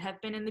it should have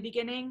been in the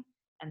beginning.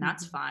 And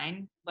that's Mm-hmm.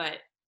 fine. But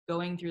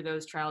going through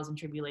those trials and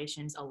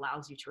tribulations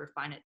allows you to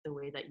refine it the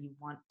way that you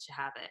want to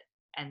have it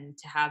and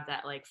to have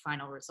that like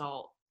final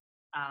result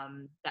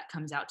that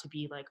comes out to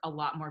be like a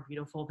lot more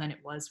beautiful than it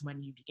was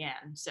when you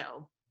began.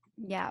 So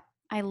Yeah.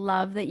 I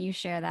love that you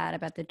share that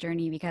about the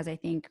journey, because I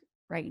think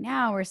right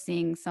now we're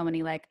seeing so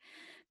many like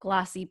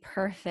glossy,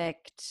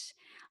 perfect,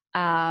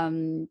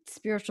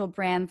 spiritual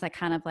brands that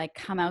kind of like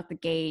come out the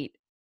gate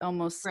right,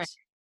 almost,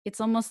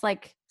 it's almost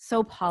like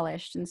so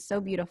polished and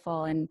so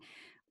beautiful, and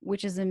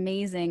which is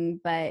amazing.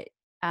 But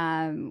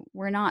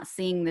we're not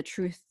seeing the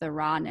truth, the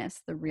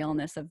rawness, the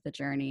realness of the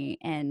journey.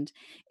 And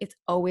it's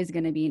always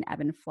going to be an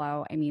ebb and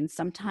flow. I mean,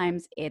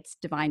 sometimes it's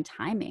divine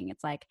timing.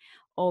 It's like,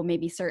 oh,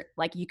 maybe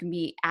like you can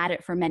be at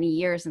it for many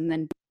years and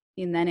then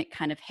it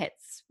kind of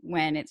hits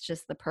when it's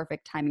just the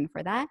perfect timing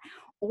for that.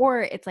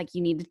 Or it's like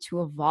you needed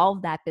to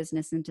evolve that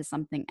business into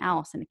something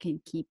else, and it can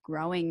keep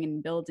growing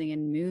and building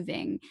and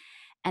moving.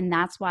 And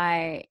that's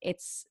why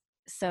it's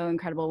so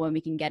incredible when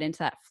we can get into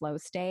that flow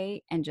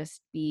state and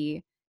just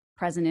be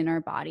present in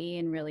our body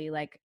and really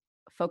like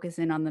focus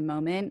in on the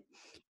moment,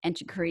 and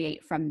to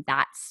create from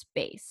that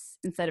space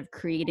instead of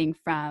creating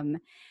from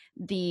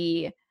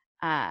the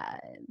uh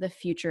the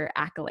future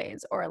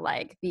accolades or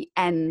like the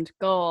end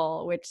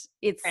goal, which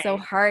it's so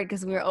right. hard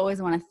because we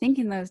always want to think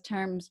in those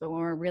terms. But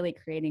when we're really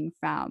creating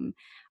from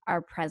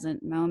our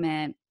present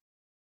moment,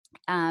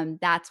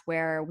 that's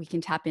where we can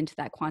tap into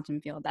that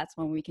quantum field. That's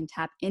when we can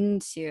tap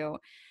into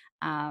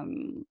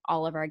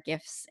all of our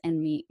gifts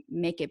and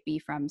make it be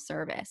from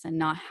service and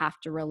not have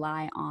to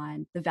rely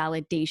on the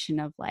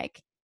validation of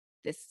like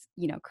this,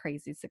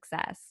 crazy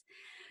success.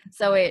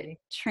 So it Exactly.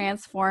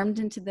 transformed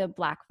into the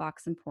Black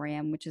Fox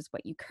Emporium, which is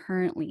what you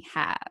currently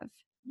have.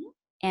 Mhm.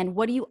 And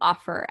what do you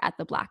offer at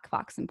the Black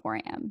Fox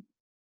Emporium?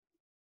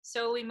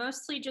 So we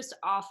mostly just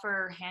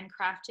offer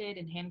handcrafted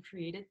and hand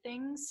created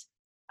things.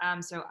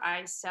 So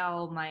I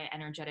sell my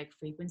energetic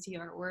frequency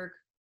artwork,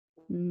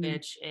 Mm,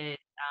 which is,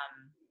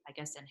 I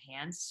guess,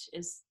 enhanced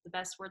is the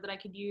best word that I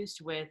could use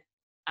with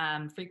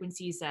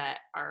frequencies that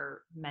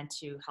are meant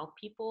to help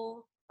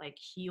people, like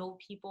heal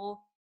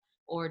people,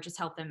 or just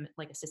help them,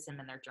 like assist them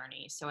in their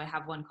journey. So I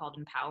have one called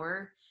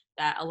Empower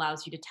that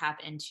allows you to tap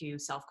into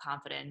self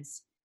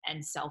confidence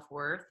and self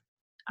worth.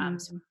 So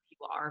mm,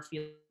 people are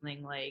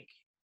feeling like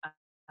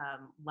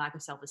lack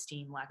of self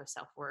esteem, lack of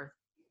self worth,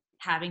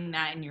 having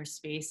that in your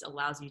space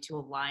allows you to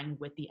align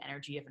with the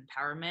energy of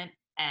empowerment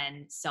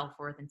and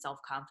self-worth and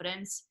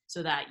self-confidence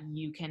so that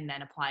you can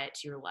then apply it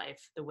to your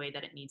life the way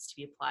that it needs to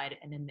be applied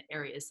and in the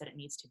areas that it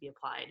needs to be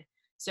applied.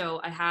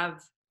 So I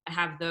have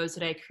those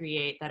that I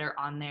create that are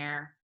on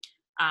there.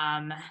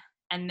 Um,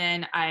 and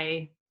then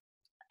I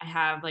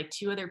have like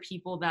two other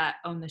people that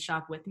own the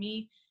shop with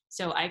me.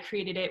 So I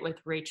created it with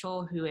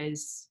Rachel, who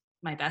is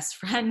my best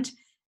friend.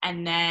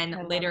 And then I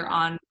love later that.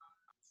 on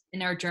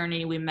in our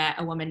journey, we met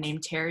a woman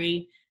named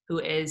Terry, who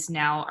is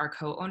now our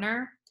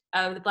co-owner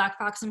of the Black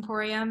Fox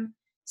Emporium.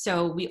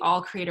 So we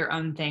all create our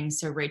own things.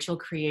 So Rachel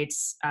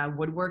creates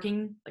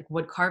woodworking, like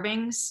wood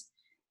carvings.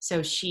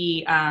 So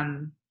she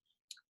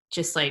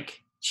just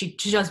like she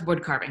does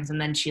wood carvings, and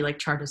then she like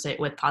charges it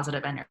with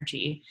positive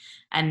energy.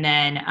 And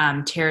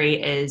then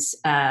Terry is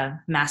a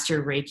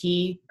master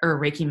Reiki, or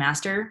Reiki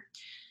master,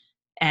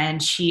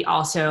 and she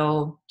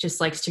also just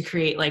likes to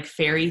create like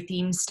fairy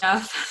themed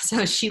stuff.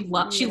 So she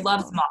loves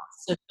Beautiful. moss.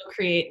 So she'll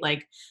create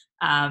like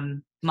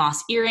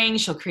moss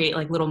earrings. She'll create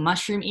like little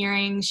mushroom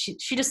earrings.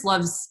 She just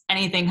loves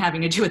anything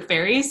having to do with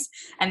fairies.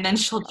 And then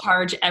she'll Love it.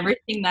 charge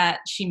everything that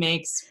she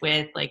makes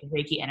with like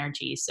Reiki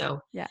energy. So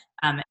Yeah.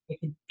 it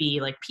could be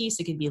like peace.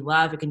 It could be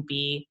love. It could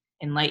be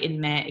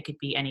enlightenment. It could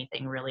be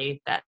anything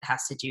really that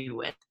has to do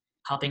with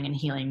helping and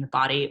healing the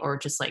body, or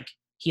just like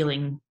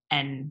healing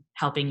and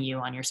helping you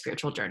on your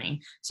spiritual journey.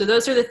 So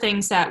those are the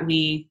things that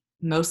we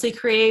mostly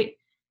create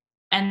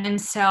and then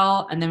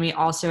sell. And then we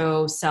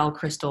also sell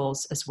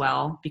crystals as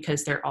well,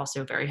 because they're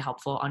also very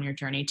helpful on your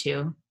journey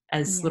too,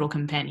 as Yeah. little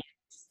companions.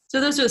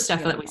 So those are the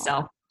stuff that we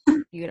Beautiful.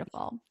 sell.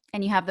 Beautiful.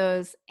 And you have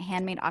those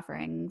handmade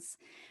offerings,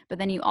 but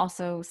then you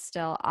also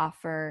still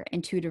offer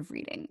intuitive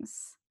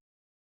readings.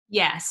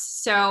 Yes.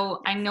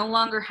 So I Yes. no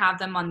longer have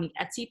them on the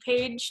Etsy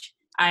page.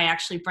 I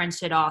actually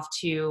branched it off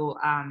to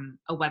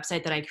a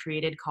website that I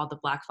created called the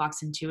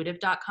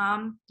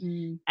blackfoxintuitive.com.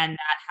 Mm, And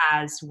that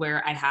has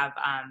where I have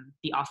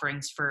the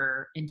offerings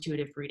for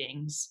intuitive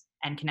readings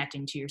and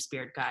connecting to your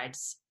spirit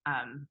guides.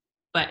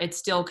 But it's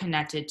still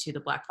connected to the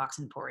Black Fox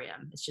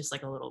Emporium. It's just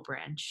like a little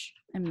branch.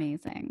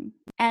 amazing.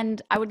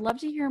 And I would love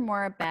to hear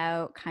more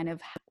about kind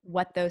of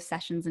what those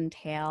sessions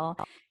entail,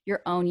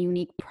 your own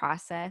unique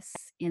process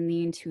in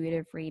the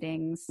intuitive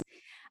readings,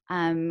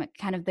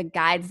 kind of the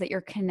guides that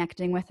you're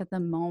connecting with at the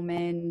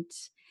moment,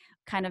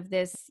 kind of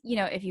this,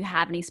 if you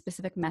have any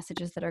specific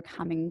messages that are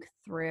coming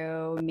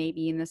through,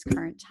 maybe in this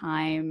current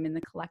time in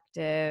the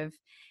collective,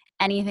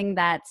 anything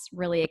that's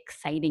really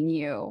exciting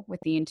you with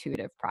the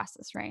intuitive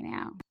process right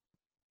now.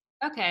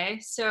 Okay,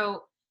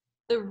 so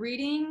the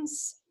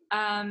readings,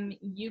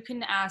 you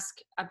can ask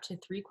up to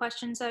 3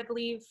 questions, I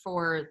believe,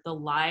 for the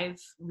live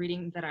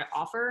reading that I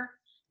offer.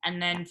 And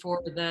then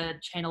for the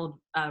channeled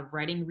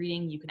writing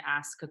reading, you can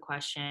ask a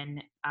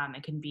question.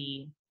 It can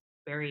be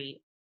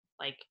very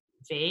like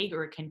vague,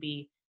 or it can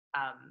be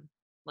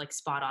like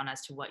spot on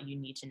as to what you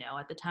need to know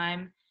at the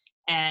time.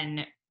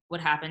 And what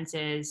happens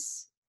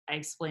is, I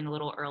explained a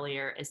little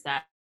earlier, is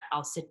that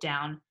I'll sit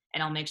down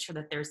and I'll make sure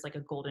that there's like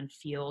a golden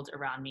field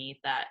around me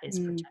that is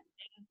Mm,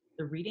 protecting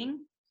the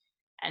reading.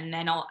 And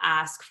then I'll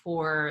ask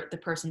for the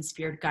person's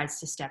spirit guides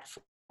to step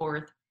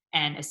forth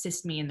and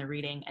assist me in the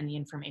reading and the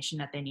information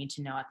that they need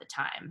to know at the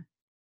time.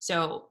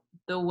 So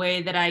the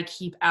way that I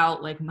keep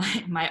out like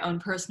my own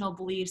personal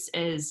beliefs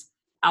is,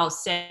 I'll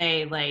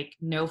say like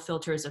no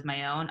filters of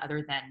my own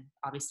other than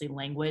obviously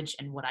language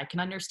and what I can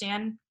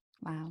understand.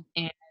 wow.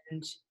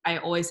 And I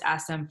always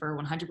ask them for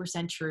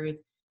 100% truth,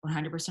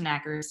 100%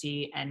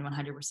 accuracy, and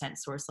 100%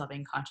 source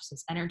loving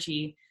consciousness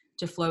energy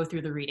to flow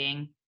through the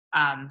reading,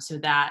 so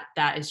that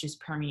that is just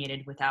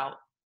permeated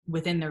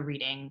within the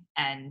reading,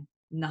 and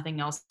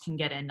nothing else can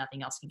get in,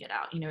 nothing else can get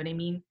out. You know what I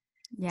mean?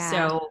 Yeah.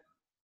 So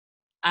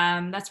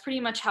that's pretty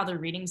much how the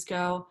readings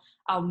go.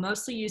 I'll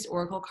mostly use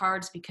oracle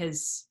cards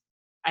because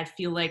I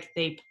feel like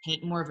they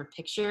paint more of a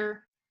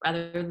picture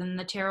rather than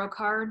the tarot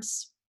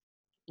cards,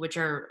 which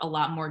are a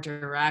lot more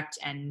direct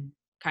and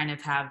kind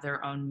of have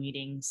their own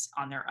meanings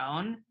on their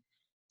own.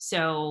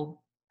 So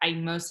I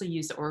mostly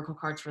use the oracle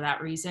cards for that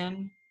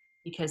reason,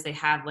 because they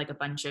have like a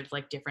bunch of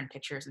like different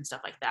pictures and stuff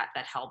like that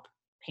that help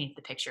paint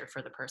the picture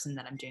for the person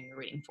that I'm doing the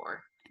reading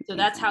for. So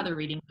that's how Amazing. the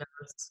reading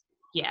goes.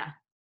 Yeah.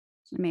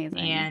 Amazing.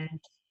 And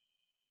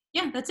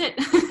yeah, that's it.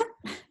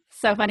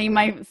 So funny.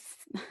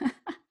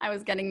 I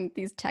was getting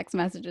these text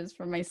messages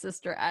from my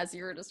sister as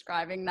you were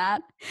describing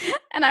that.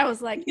 And I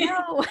was like,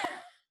 no,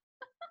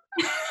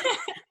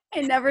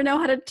 I never know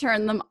how to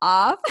turn them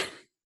off.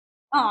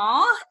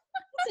 Aw,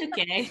 it's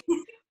okay.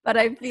 But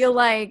I feel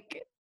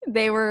like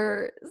they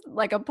were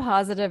like a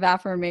positive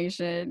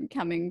affirmation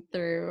coming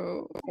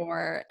through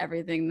for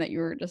everything that you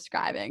were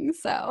describing.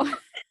 So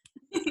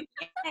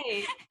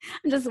Hey.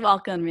 I'm just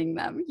welcoming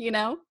them,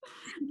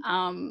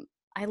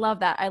 I love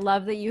that. I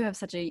love that you have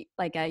such a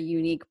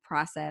unique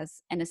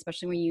process, and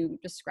especially when you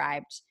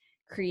described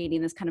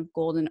creating this kind of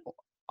golden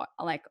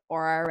like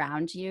aura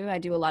around you. I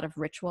do a lot of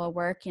ritual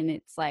work, and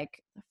it's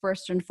like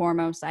first and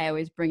foremost I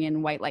always bring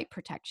in white light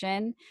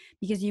protection,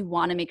 because you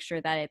want to make sure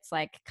that it's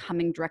like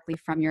coming directly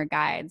from your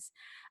guides.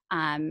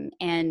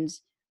 And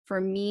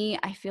for me,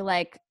 I feel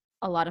like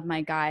a lot of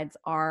my guides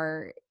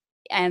are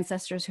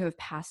ancestors who have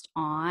passed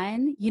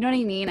on. You know what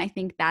I mean? I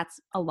think that's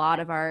a lot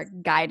of our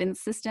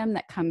guidance system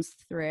that comes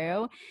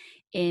through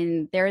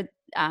in there.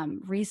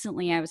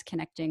 Recently I was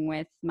connecting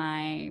with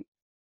my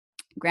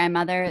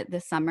grandmother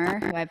this summer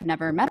who I've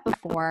never met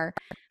before,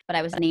 but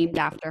I was named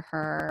after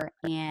her.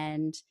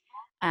 And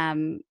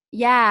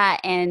yeah,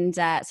 and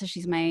so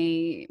she's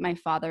my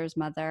father's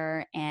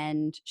mother,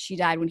 and she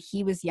died when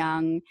he was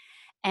young.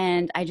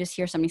 And I just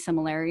hear so many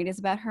similarities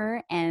about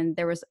her. And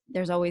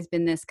there's always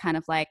been this kind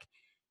of like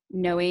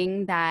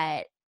knowing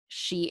that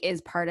she is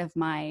part of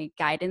my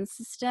guidance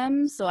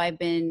system. So I've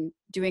been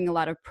doing a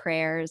lot of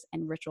prayers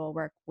and ritual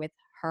work with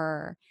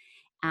her,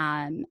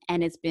 and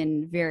it's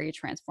been very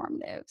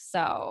transformative.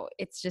 So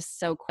it's just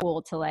so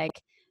cool to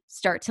like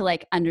start to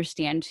like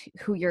understand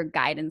who your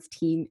guidance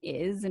team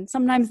is, and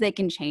sometimes they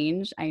can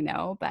change, I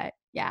know, but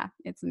yeah,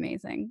 it's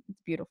amazing.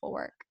 It's beautiful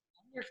work.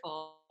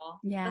 Wonderful.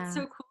 That's Yeah. so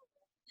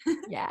cool.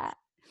 Yeah.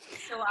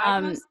 So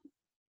um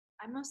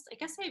I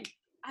guess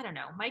I don't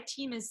know. My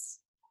team is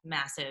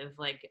massive.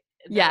 Like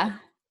they're yeah.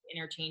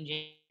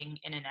 interchanging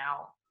in and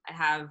out. I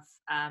have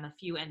a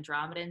few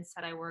Andromedans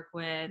that I work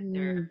with.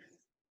 There's Mm.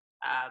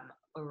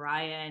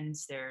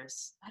 Orions.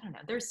 There's I don't know.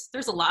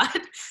 There's a lot.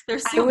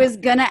 There's I so many. was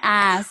gonna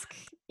ask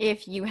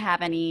if you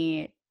have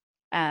any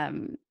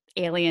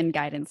alien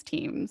guidance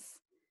teams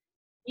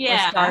or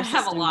Yeah, I star have a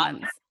system lot.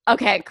 ones.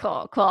 Okay,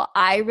 cool.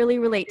 I really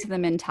relate to the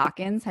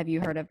Mintakans. Have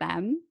you heard of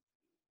them?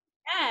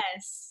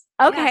 Yes.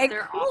 Yes, Okay,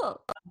 they're all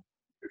cool.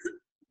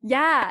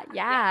 Yeah.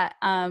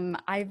 I'm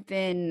a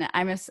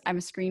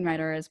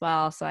screenwriter as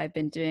well, so I've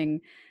been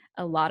doing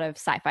a lot of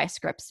sci-fi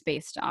scripts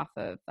based off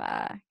of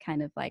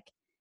kind of like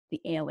the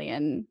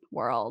alien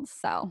world.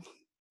 So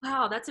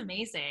wow, that's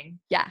amazing.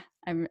 yeah,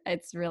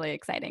 it's really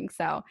exciting.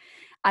 So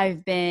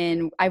I've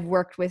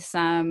worked with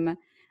some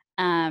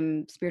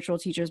spiritual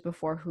teachers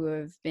before who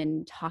have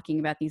been talking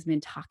about these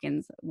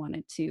Mintakans that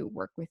wanted to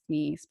work with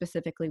me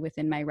specifically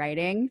within my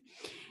writing.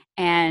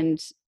 And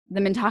the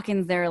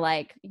Mintakans, they're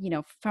like,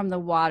 from the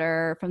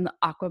water, from the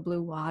aqua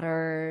blue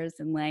waters,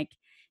 and like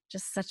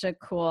just such a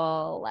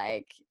cool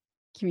like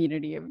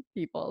community of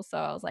people. So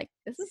I was like,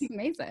 this is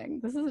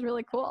amazing. This is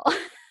really cool.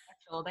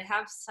 They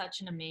have such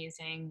an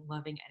amazing,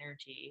 loving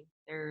energy.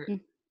 They're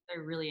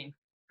really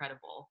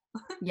incredible.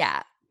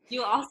 Yeah.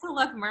 You also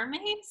love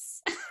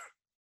mermaids?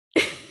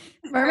 They're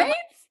like, Mermaids?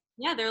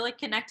 yeah, they're like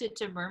connected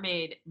to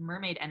mermaid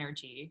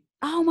energy.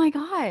 Oh my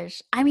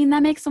gosh. I mean,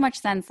 that makes so much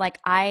sense. Like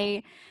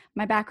my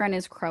background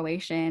is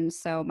Croatian,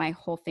 so my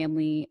whole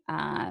family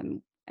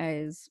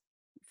is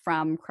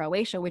from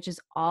Croatia, which is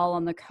all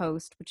on the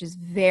coast, which is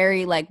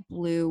very like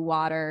blue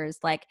waters,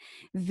 like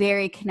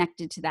very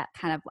connected to that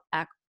kind of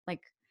like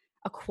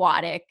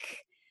aquatic.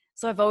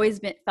 So I've always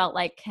been felt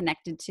like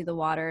connected to the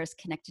waters,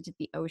 connected to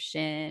the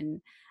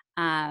ocean,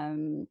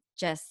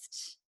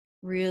 just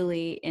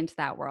really into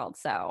that world.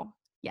 So,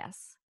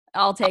 yes.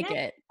 I'll take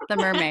it. The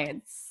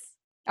mermaids.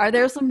 Are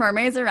there some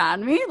mermaids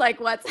around me? Like,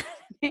 what's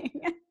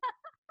happening?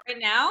 Right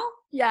now?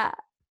 Yeah.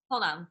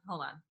 Hold on.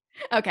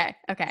 Okay.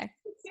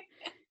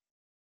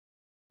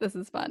 This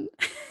is fun.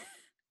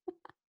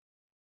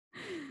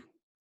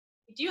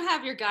 You do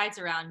have your guides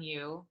around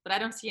you, but I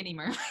don't see any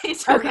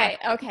mermaids around.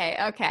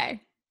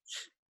 Okay.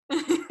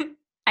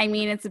 I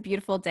mean, it's a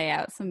beautiful day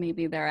out, so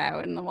maybe they're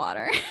out in the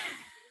water.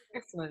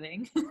 They're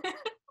swimming.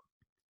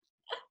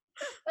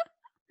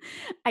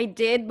 I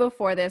did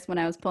before this, when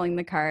I was pulling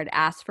the card,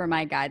 ask for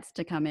my guides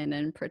to come in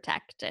and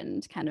protect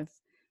and kind of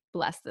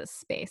bless this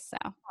space. So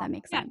that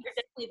makes Yeah, sense. they're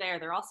definitely there.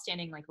 They're all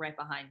standing like right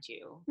behind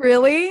you.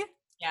 Really?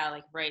 Yeah,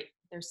 like right.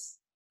 There's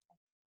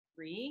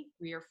three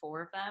or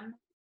four of them.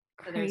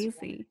 So there's one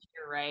Crazy. to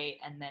your right,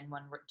 and then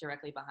one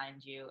directly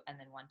behind you, and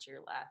then one to your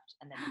left,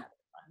 and then another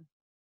one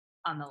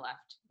on the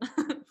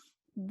left.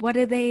 What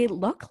do they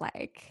look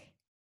like?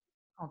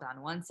 Hold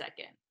on one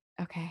second.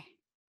 Okay.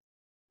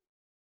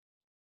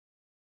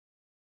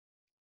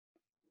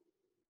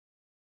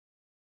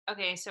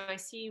 Okay, so I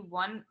see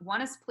one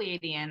is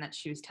Pleiadian that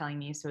she was telling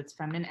me, so it's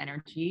feminine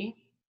energy.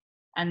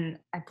 And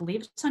I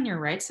believe it's on your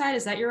right side.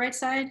 Is that your right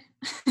side?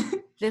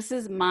 This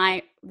is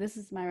my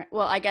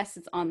well, I guess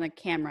it's on the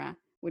camera,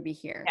 would be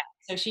here. Yeah,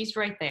 so she's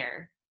right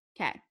there.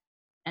 Okay.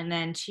 And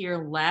then to your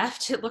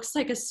left, it looks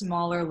like a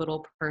smaller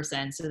little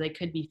person, so they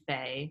could be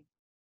Fae.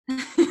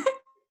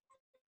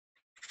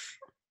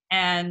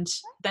 And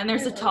then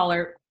there's a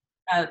taller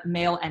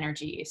male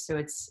energy, so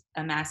it's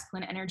a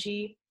masculine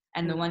energy.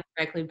 And the one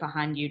directly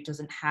behind you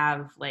doesn't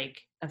have like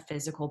a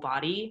physical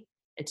body;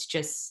 it's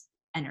just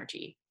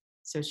energy.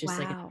 So it's just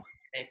like a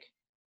energetic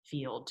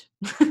field.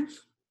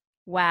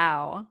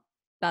 Wow.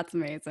 That's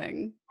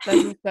amazing.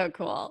 This is so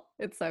cool.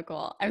 It's so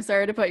cool. I'm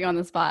sorry to put you on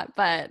the spot,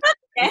 but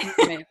this is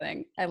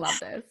amazing. I love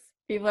this.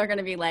 People are going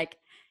to be like,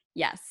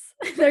 yes,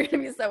 they're going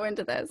to be so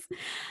into this.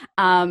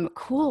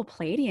 Cool.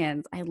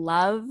 Pleiadians. I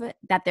love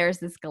that there's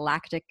this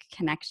galactic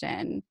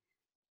connection.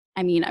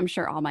 I mean, I'm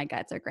sure all my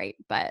guides are great,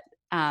 but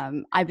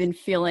I've been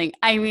feeling,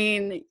 I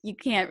mean, you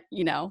can't,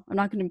 I'm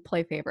not going to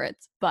play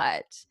favorites,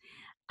 but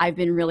I've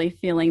been really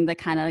feeling the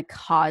kind of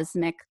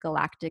cosmic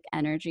galactic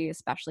energy,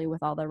 especially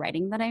with all the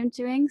writing that I'm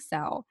doing.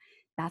 So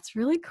that's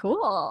really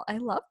cool. I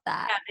love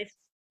that. Yeah, they've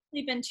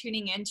really been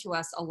tuning into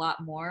us a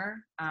lot more,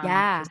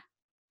 Yeah. because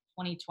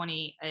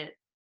 2020,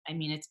 I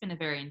mean, it's been a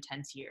very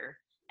intense year.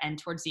 And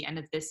towards the end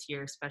of this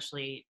year,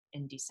 especially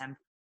in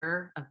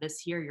December of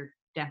this year, you're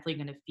definitely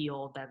going to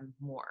feel them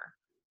more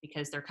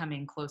because they're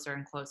coming closer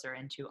and closer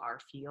into our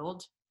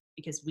field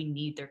because we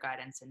need their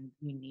guidance and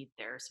we need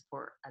their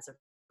support as of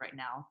right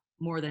now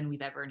more than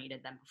we've ever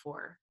needed them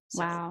before.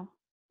 So, Wow.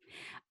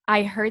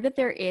 I heard that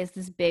there is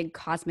this big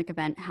cosmic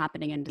event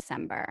happening in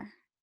December.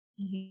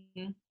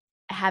 mhm.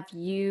 Have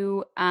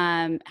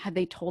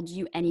they told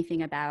you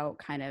anything about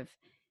kind of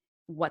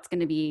what's going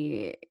to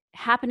be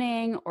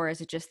happening, or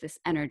is it just this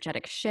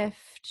energetic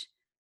shift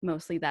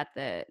mostly that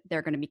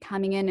they're going to be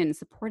coming in and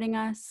supporting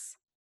us?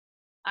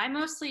 I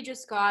mostly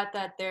just got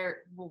that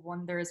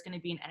one, there is going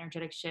to be an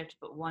energetic shift,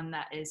 but one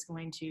that is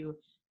going to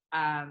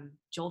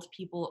jolt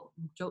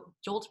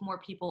more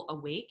people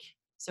awake.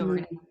 So we're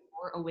going to Mm, have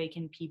more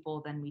awakened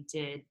people than we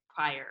did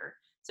prior.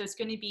 So it's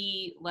going to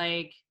be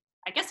like,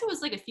 I guess it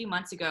was like a few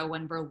months ago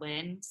when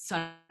Berlin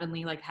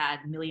suddenly like had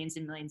millions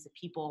and millions of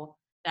people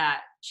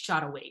that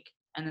shot awake,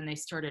 and then they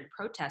started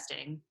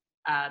protesting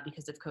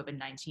because of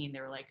COVID-19.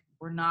 They were like,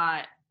 we're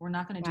not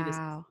going to do this.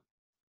 wow.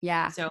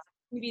 Yeah. So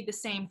it's gonna be the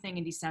same thing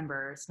in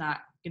December. It's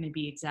not going to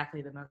be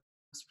exactly the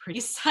most pretty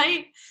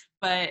sight,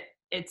 but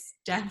it's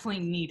definitely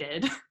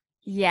needed. It's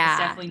Yeah.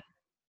 definitely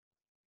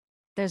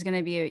There's going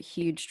to be a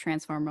huge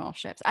transformational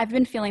shift. I've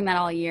been feeling that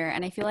all year,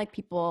 and I feel like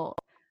people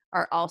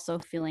are also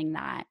feeling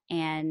that.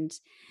 And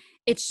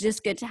it's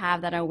just good to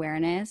have that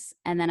awareness.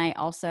 And then I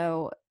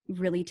also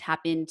really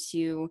tap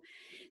into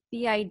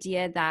the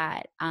idea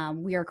that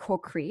we are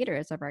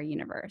co-creators of our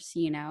universe.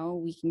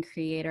 We can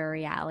create our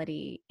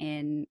reality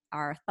in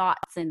our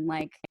thoughts and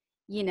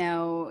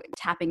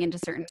tapping into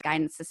certain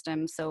guidance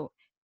systems. So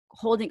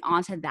holding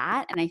on to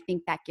that, and I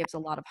think that gives a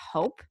lot of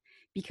hope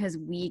because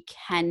we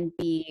can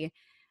be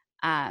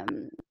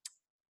um,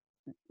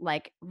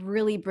 like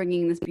really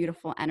bringing this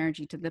beautiful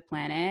energy to the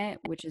planet,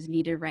 which is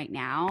needed right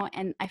now.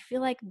 And I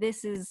feel like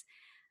this is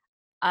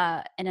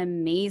an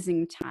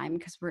amazing time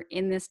because we're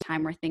in this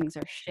time where things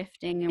are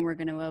shifting and we're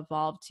going to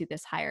evolve to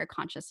this higher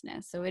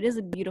consciousness. So it is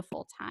a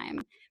beautiful time,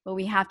 but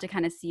we have to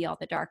kind of see all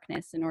the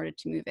darkness in order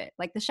to move it,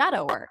 like the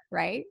shadow work,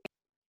 right?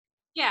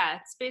 yeah,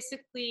 it's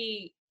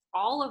basically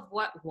all of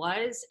what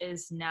was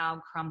is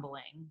now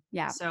crumbling.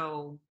 Yeah.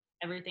 So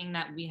everything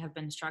that we have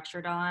been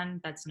structured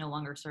on that's no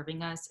longer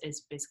serving us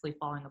is basically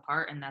falling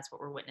apart, and that's what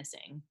we're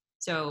witnessing.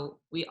 So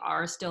we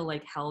are still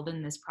like held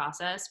in this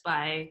process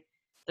by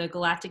the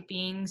galactic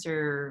beings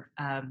or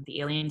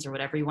the aliens or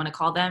whatever you want to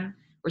call them.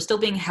 We're still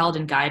being held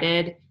and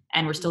guided,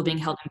 and we're still being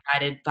held and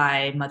guided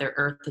by Mother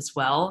Earth as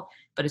well.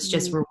 But it's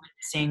just Mm-hmm. we're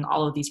witnessing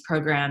all of these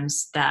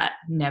programs that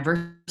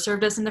never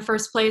served us in the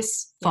first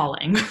place Yeah.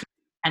 falling.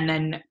 And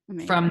then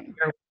from Amazing.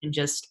 there we can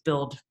just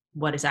build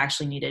what is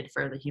actually needed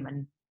for the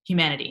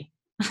humanity.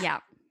 Yeah.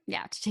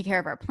 Yeah. To take care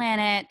of our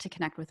planet, to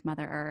connect with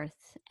Mother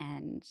Earth,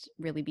 and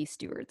really be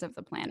stewards of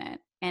the planet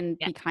and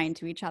Yeah. be kind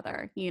to each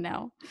other.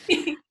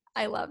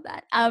 I love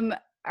that.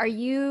 Are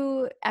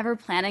you ever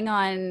planning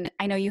on,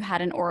 I know you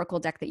had an oracle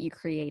deck that you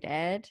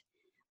created,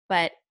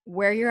 but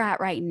where you're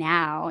at right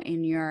now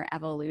in your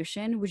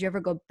evolution, would you ever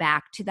go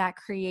back to that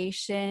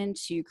creation,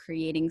 to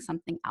creating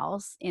something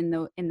else in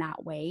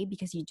that way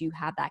because you do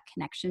have that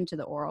connection to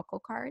the oracle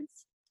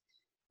cards?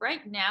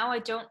 Right now, I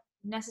don't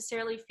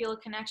necessarily feel a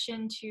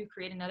connection to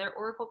create another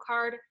Oracle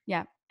card.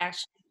 Yeah,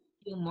 Actually,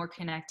 feel more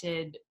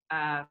connected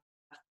to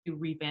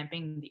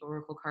revamping the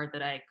Oracle card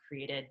that I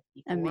created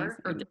before,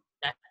 or the amazing.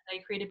 deck that I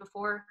created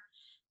before,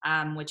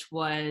 which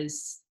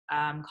was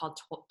called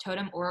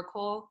Totem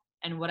Oracle.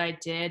 And what I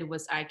did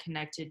was I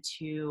connected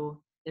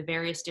to the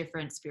various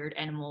different spirit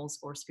animals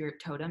or spirit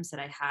totems that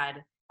I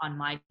had on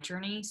my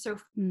journey so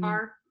Mm,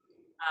 far,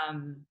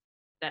 um,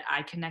 that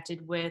I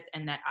connected with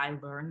and that I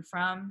learned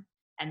from.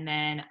 And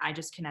then I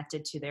just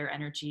connected to their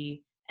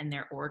energy and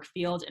their auric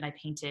field, and I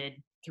painted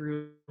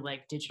through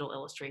like digital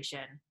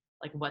illustration,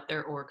 like what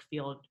their auric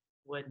field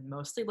would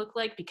mostly look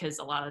like, because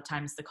a lot of the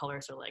times the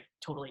colors are like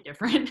totally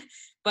different.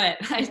 But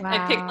I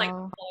picked like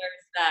wow.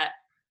 colors that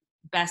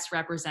best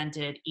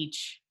represented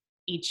each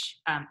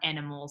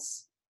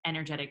animal's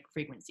energetic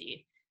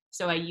frequency.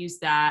 So I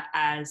used that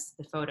as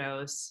the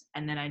photos,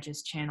 and then I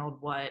just channeled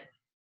what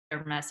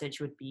their message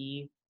would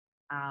be,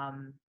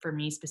 for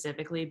me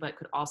specifically, but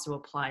could also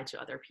apply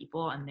to other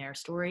people and their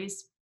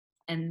stories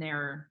and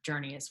their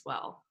journey as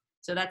well.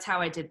 So that's how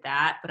I did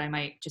that, but I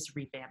might just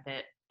revamp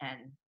it and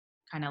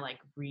kind of like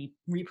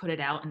re-put it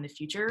out in the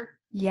future.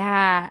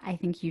 Yeah, I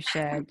think you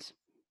should.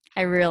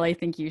 I really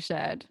think you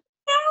should.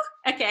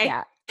 Okay.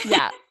 Yeah,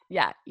 yeah,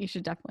 yeah. You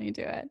should definitely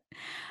do it.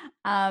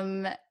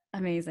 Um,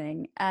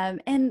 Amazing.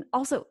 And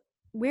also,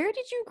 where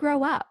did you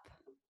grow up?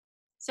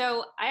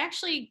 So I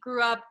actually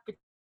grew up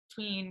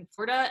between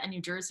Florida and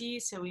New Jersey.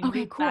 So we Okay,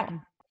 moved back cool.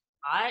 and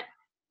forth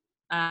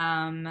a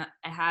lot.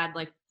 I had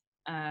like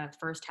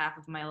first half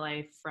of my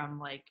life from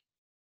like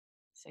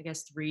I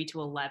guess 3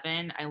 to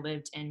 11, I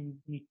lived in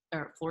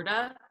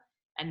Florida,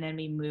 and then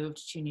we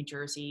moved to New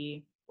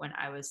Jersey when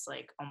I was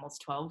like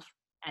almost 12,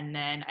 and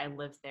then I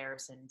lived there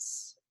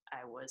since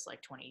I was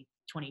like 20,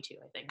 22,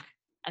 I think.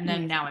 And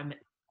then now Amazing. I'm in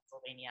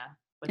Pennsylvania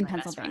with In my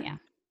best friend. Pennsylvania.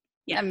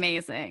 Yeah.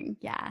 Amazing.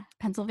 Yeah.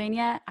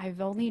 Pennsylvania, I've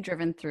only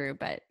driven through,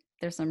 but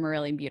there's some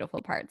really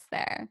beautiful parts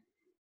there.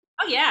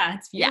 Oh yeah,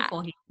 it's Yeah.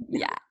 beautiful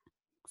Yeah.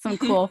 Some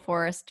here. cool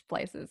forest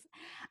places.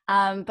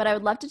 But I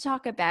would love to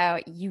talk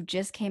about, you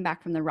just came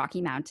back from the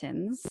Rocky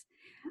Mountains.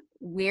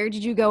 Where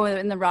did you go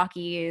in the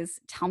Rockies?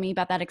 Tell me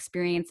about that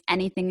experience.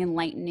 Anything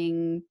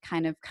enlightening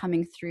kind of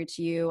coming through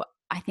to you?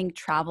 I think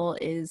travel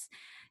is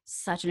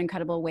such an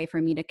incredible way for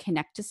me to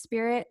connect to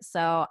spirit.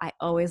 So I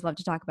always love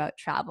to talk about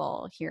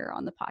travel here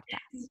on the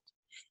podcast.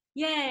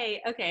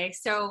 Yay. Okay.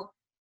 So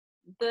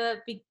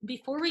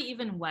before we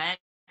even went,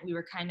 we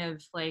were kind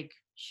of like,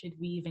 should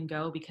we even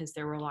go, because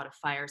there were a lot of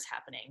fires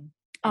happening,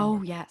 and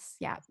Oh, yes.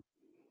 Yeah.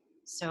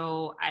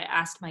 so I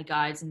asked my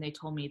guides, and they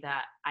told me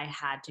that I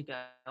had to go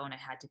and I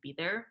had to be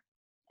there,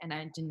 and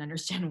I didn't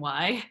understand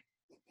why.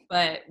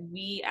 But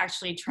we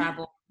actually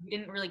traveled. We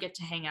didn't really get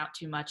to hang out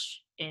too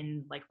much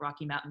in like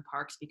Rocky Mountain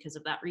parks because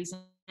of that reason.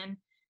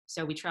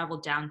 So we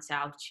traveled down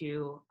south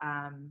to,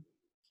 I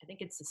think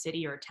it's a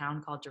city or a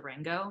town called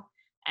Durango,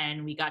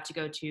 and we got to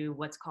go to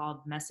what's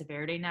called Mesa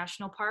Verde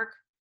National Park.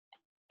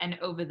 And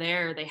over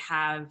there, they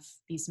have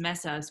these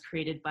mesas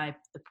created by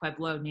the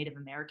Pueblo Native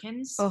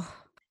Americans. Oh,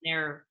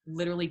 They're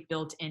literally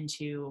built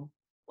into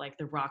like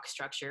the rock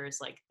structures,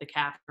 like the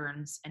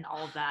caverns and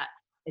all of that.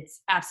 It's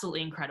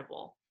absolutely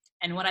incredible.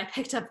 And what I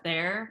picked up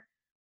there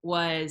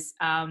was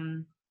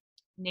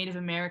Native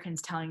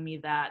Americans telling me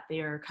that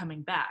they are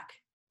coming back.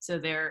 So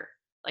their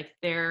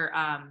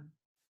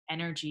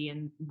energy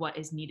and what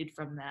is needed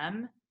from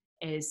them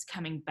is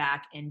coming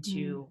back mm,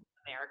 into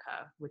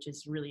America, which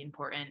is really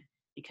important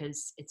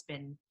because it's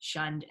been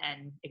shunned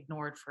and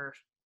ignored for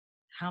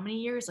how many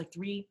years? Like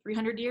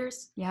 300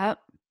 years. yep.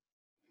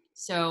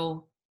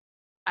 So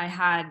I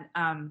had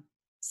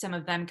some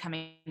of them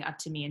coming up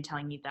to me and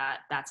telling me that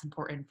that's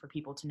important for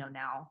people to know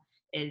now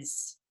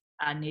is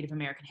Native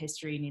American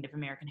history, Native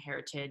American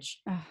heritage,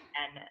 Oh,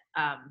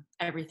 and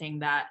everything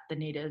that the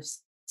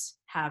natives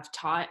have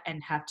taught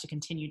and have to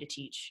continue to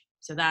teach.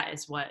 So that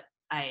is what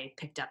I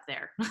picked up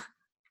there.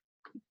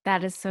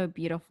 that is so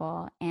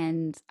beautiful.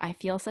 And I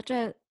feel such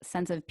a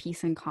sense of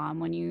peace and calm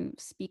when you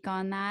speak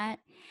on that.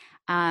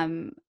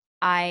 Um,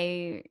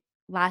 I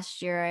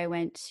last year I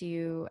went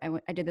to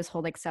I did this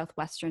whole like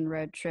southwestern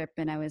road trip,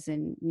 and I was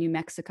in New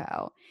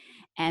Mexico,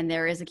 and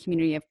there is a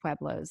community of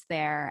Pueblos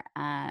there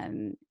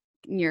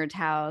near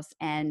Taos,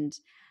 and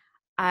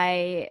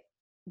I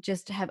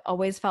just have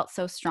always felt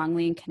so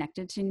strongly and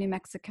connected to New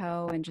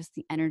Mexico, and just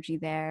the energy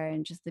there,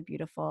 and just the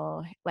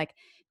beautiful, like,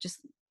 just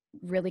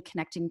really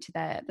connecting to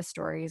the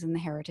stories and the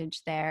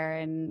heritage there.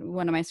 And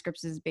one of my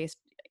scripts is based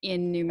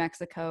in New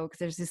Mexico, because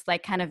there's this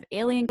like kind of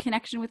alien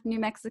connection with New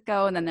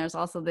Mexico, and then there's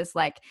also this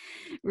like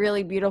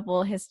really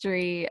beautiful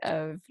history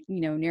of,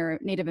 you know, near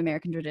Native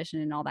American tradition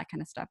and all that kind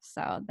of stuff.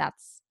 So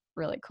that's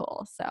really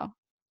cool. So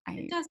It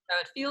I does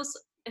though.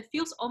 It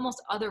feels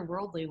almost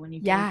otherworldly when you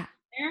go yeah,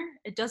 there.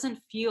 It doesn't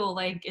feel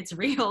like it's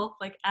real,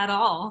 like at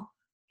all,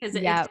 because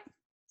it's yeah,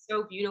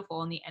 so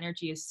beautiful and the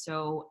energy is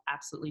so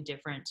absolutely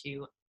different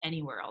to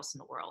anywhere else in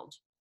the world,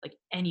 like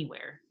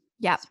anywhere.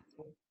 yeah.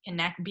 So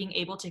being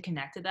able to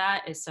connect to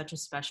that is such a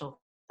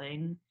special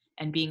thing,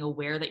 and being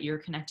aware that you're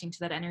connecting to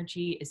that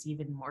energy is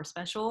even more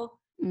special,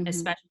 Hmm.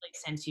 especially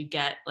since you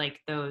get like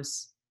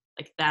those,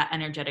 like that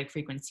energetic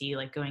frequency,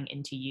 like going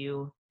into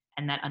you,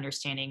 and that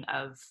understanding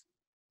of,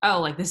 oh,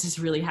 like this is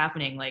really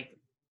happening, like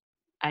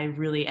I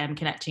really am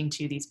connecting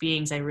to these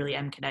beings, I really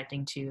am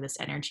connecting to this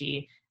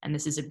energy, and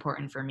this is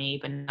important for me,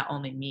 but not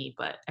only me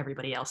but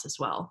everybody else as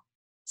well.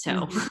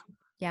 So Hmm.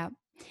 Yeah.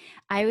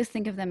 I always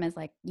think of them as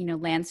like, you know,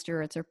 land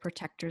stewards or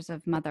protectors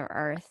of Mother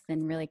Earth,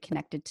 and really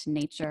connected to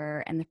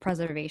nature and the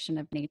preservation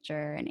of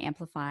nature, and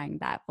amplifying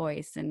that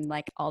voice, and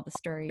like all the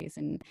stories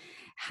and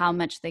how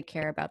much they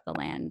care about the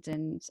land.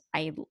 And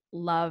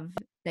love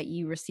that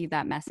you receive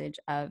that message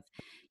of,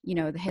 you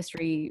know, the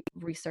history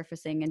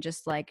resurfacing, and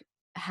just like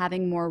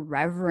having more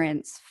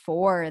reverence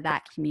for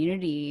that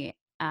community,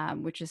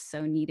 which is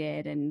so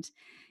needed, and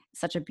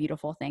such a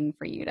beautiful thing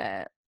for you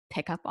to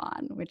pick up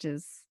on, which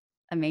is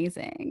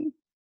amazing.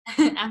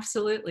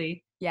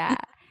 absolutely. Yeah.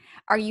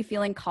 Are you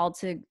feeling called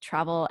to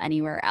travel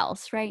anywhere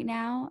else right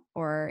now,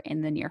 or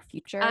in the near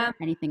future? um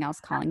Anything else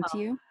calling to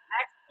you?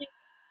 actually,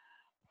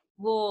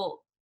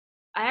 well,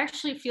 I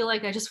actually feel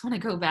like I just want to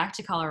go back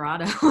to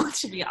Colorado,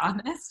 to be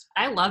honest.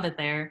 I love it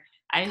there.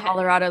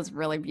 Colorado's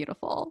really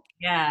beautiful.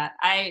 Yeah,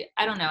 I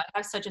don't know. I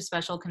have such a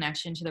special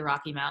connection to the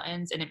Rocky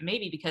Mountains, and it may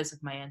be because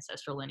of my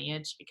ancestral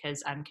lineage,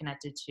 because I'm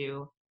connected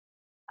to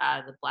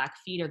the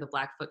Blackfeet or the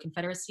Blackfoot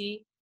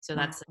Confederacy. So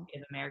that's the Wow.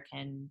 Native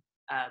American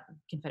uh,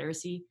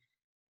 Confederacy.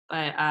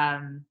 But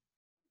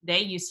they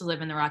used to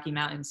live in the Rocky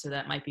Mountains, so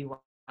that might be why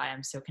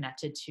I'm so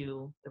connected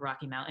to the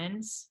Rocky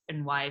Mountains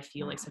and why I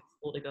feel like Wow. so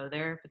cool to go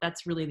there. But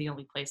that's really the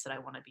only place that I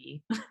want to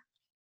be.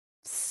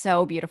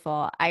 So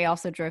beautiful. I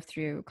also drove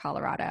through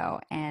Colorado,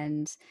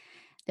 and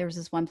there was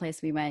this one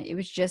place we went. It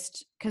was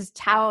just because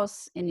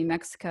Taos in New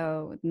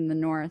Mexico in the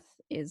north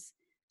is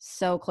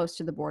so close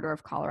to the border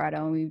of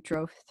Colorado, and we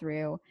drove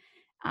through.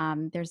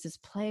 There's this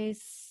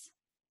place,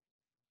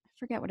 I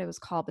forget what it was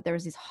called, but there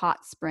was these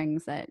hot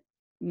springs that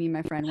me and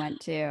my friend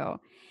went to,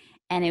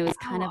 and it was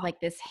kind Oh, of like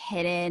this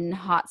hidden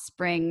hot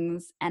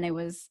springs, and it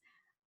was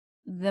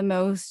the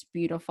most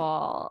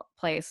beautiful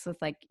place with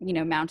like,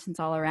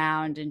 mountains all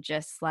around and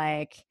just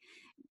like,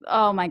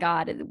 oh my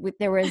god,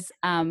 there was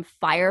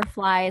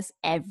fireflies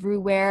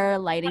everywhere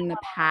lighting the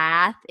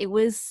path. It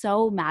was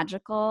so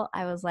magical.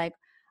 I was like,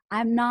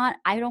 I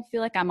don't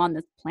feel like I'm on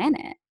this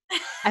planet.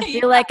 I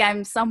yeah, feel like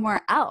I'm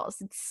somewhere else.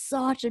 It's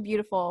such a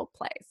beautiful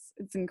place.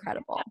 It's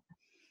incredible.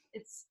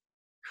 it's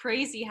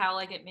crazy how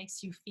like it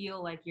makes you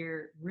feel like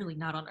you're really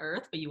not on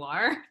Earth, but you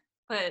are.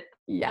 But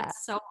Yeah.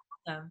 that's so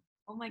awesome.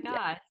 Oh my Yeah.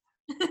 God.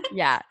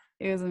 Yeah.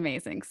 It was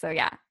amazing. So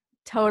yeah,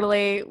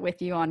 totally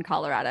with you on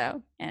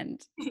Colorado,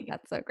 and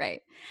that's so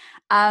great.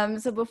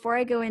 So before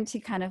I go into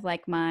kind of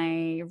like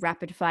my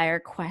rapid fire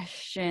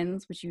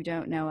questions, which you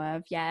don't know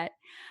of yet,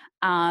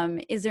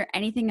 is there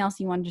anything else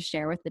you wanted to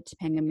share with the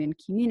Topanga Moon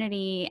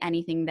community?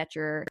 Anything that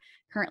you're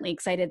currently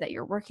excited that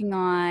you're working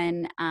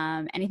on?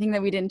 Anything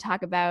that we didn't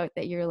talk about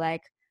that you're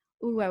like,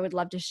 ooh, I would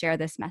love to share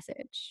this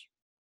message?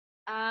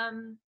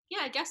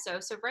 Yeah, I guess so.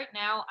 So right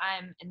now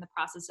I'm in the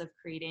process of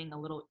creating a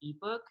little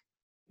ebook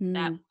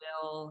that Mm.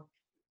 will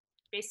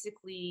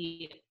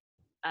basically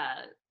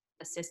uh,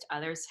 assist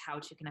others how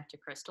to connect to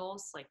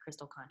crystals, like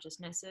crystal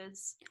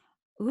consciousnesses.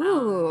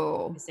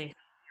 Ooh. Because they,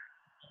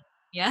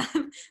 yeah,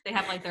 they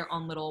have like their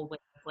own little way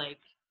of like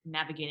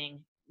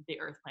navigating the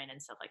earth plane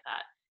and stuff like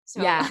that.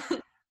 So Yeah.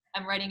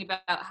 I'm writing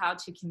about how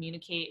to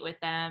communicate with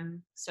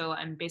them. So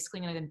I'm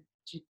basically going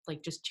to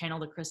like just channel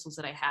the crystals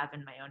that I have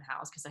in my own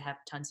house because I have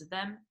tons of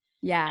them, and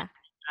Yeah.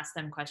 ask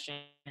them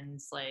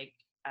questions like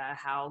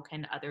how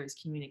can others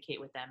communicate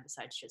with them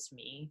besides just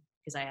me,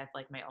 because I have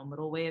like my own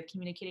little way of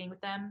communicating with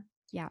them,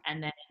 Yeah.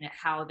 and then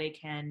how they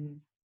can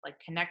like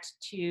connect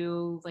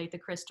to like the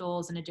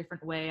crystals in a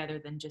different way other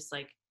than just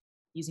like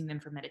using them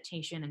for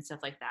meditation and stuff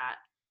like that.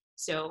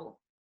 So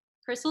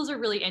crystals are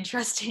really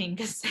interesting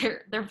because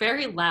they're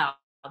very loud.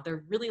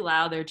 They're really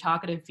loud. They're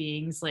talkative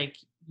beings. Like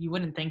you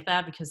wouldn't think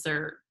that because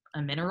they're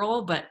a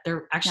mineral, but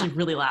they're Yeah. actually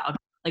really loud.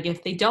 Like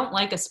if they don't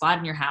like a spot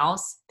in your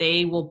house,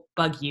 they will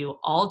bug you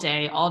all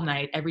day, all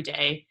night, every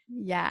day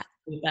Yeah.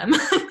 with them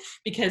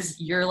because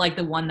you're like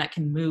the one that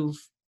can move.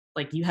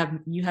 Like you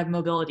have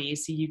mobility,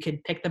 so you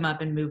could pick them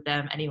up and move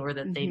them anywhere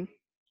that Hmm. they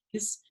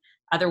use.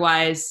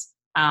 Otherwise,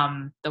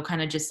 they'll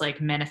kind of just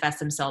like manifest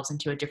themselves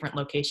into a different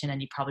location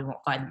and you probably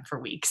won't find them for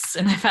weeks.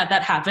 And I've had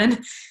that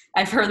happen.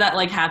 I've heard that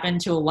like happen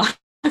to a lot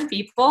of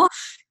people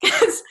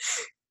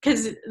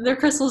because their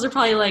crystals are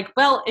probably like,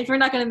 well, if you're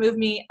not going to move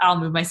me, I'll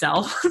move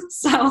myself.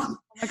 So Oh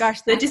my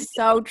gosh, they that's just,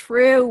 so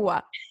true.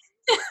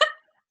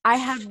 I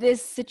have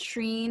this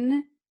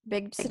citrine,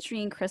 big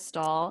citrine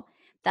crystal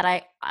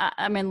that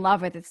I'm in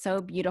love with. It's so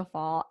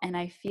beautiful, and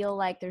I feel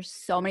like there's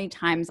so many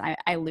times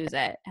I lose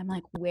it. I'm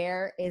like,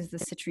 where is the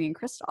citrine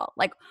crystal?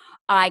 Like,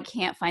 I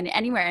can't find it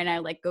anywhere, and I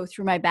like go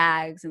through my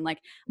bags and like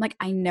I'm like,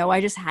 I know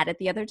I just had it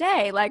the other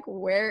day. Like,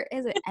 where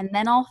is it? And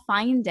then I'll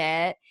find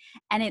it,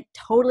 and it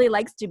totally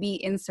likes to be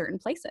in certain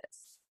places.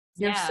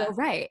 You're so yeah,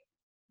 right.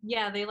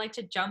 yeah, they like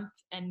to jump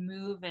and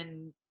move.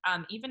 And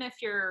even if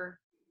their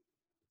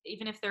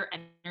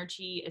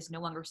energy is no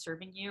longer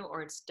serving you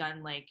or it's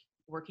done like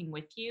working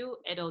with you,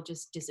 it'll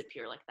just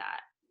disappear like that.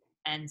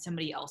 And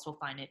somebody else will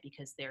find it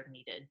because they're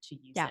needed to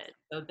use Yeah. it.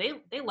 So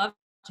they love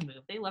to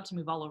move. They love to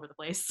move all over the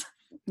place.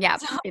 Yeah,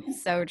 So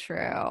it's so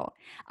true.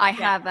 I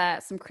yeah,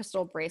 have some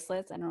crystal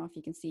bracelets. I don't know if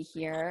you can see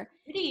here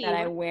that pretty. I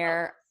What are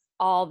wear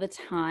all the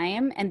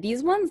time, and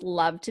these ones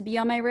love to be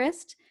on my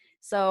wrist.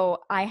 So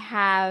I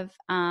have,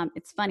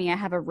 it's funny, I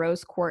have a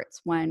rose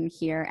quartz one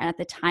here, and at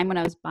the time when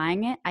I was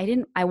buying it,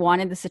 I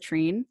wanted the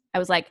citrine. I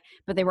was like,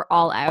 but they were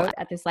all out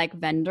at this like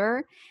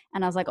vendor,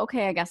 and I was like,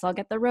 okay, I guess I'll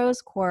get the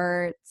rose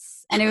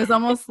quartz, and it was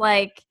almost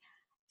like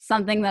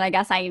something that I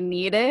guess I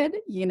needed,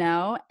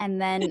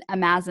 And then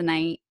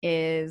amazonite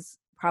is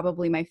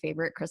probably my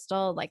favorite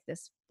crystal, like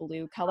this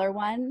blue color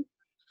one.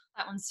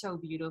 that one's so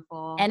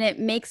beautiful. And it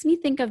makes me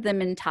think of the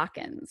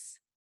Mintakans.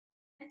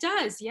 It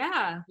does,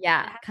 yeah.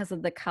 Yeah, It has, because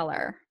of the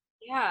color.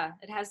 yeah,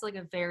 it has like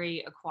a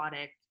very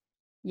aquatic. I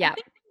Yeah.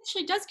 think it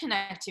actually does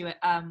connect to it.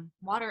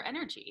 Water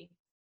energy.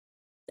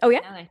 Oh,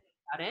 yeah. Now that I think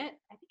about it,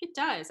 I think it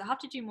does. I'll have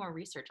to do more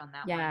research on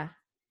that one. Yeah.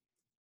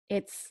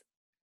 It's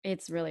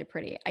it's really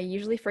pretty. I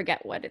usually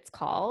forget what it's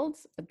called,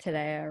 but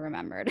today I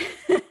remembered.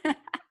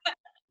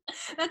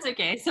 That's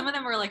okay. Some of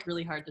them are like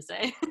really hard to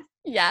say.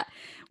 Yeah.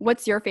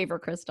 What's your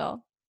favorite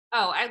crystal?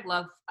 Oh, I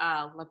love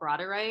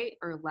labradorite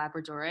or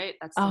labradorite.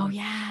 That's the Oh, one.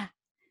 yeah.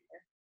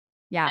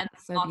 Yeah, And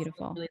so I also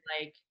beautiful. really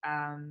like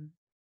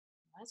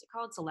what is it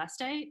called?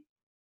 Celestite.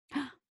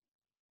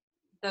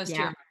 Those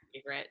two are Yeah. my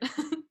favorite.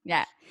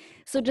 Yeah.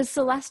 So does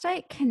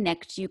celestite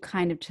connect you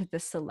kind of to the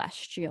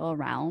celestial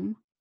realm?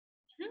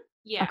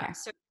 Yeah. Okay.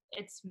 So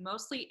it's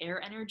mostly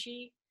air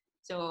energy.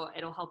 So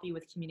it'll help you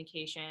with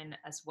communication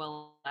as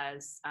well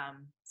as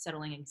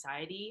settling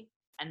anxiety.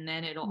 And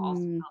then it'll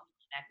also Mm, help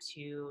you connect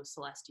to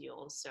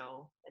celestials.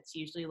 So it's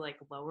usually like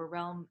lower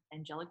realm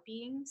angelic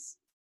beings,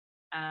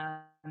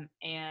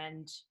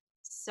 and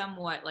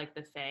somewhat like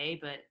the Fae,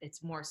 but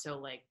it's more so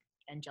like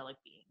angelic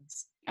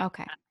beings.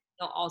 okay.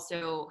 They'll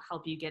also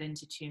help you get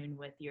into tune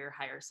with your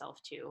higher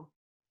self too.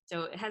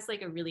 So it has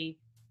like it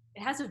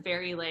has a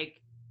very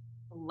like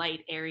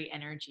light, airy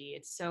energy.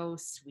 It's so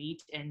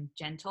sweet and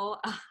gentle.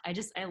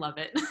 I love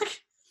it.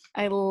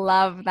 I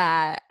love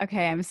that.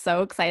 Okay, I'm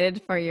so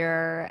excited for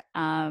your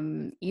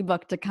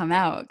ebook to come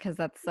out because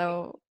that's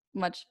so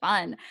much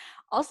fun.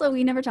 Also,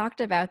 we never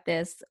talked about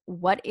this.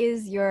 What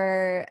is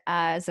your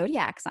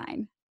zodiac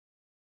sign?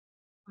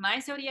 My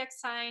zodiac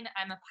sign,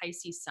 I'm a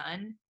Pisces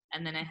sun,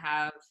 and then I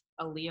have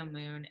a Leo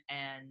moon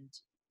and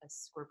a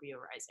Scorpio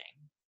rising.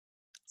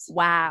 So those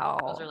are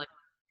Wow.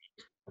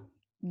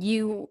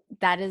 like,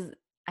 That is,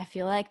 I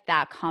feel like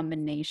that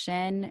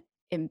combination,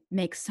 it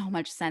makes so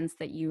much sense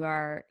that you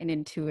are an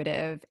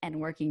intuitive and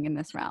working in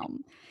this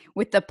realm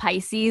with the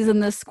Pisces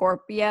and the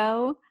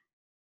Scorpio.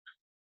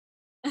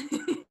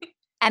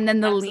 And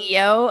then the absolutely.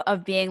 Leo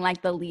of being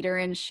like the leader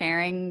and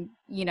sharing,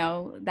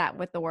 that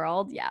with the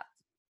world. Yeah.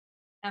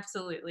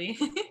 Absolutely.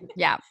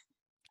 Yeah.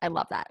 I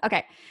love that.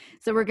 Okay.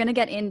 So we're going to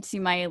get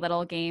into my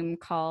little game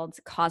called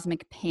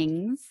Cosmic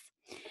Pings.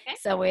 Okay.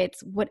 So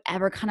it's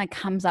whatever kind of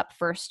comes up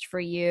first for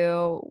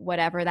you,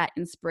 whatever that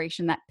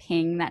inspiration, that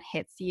ping that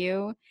hits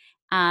you.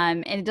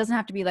 And it doesn't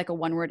have to be like a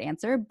one word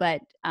answer,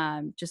 but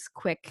just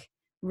quick,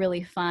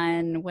 really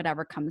fun,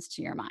 whatever comes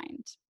to your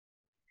mind.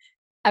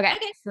 Okay.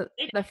 Okay. So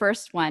the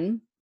first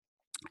one,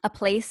 a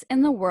place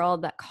in the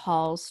world that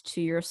calls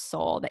to your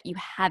soul that you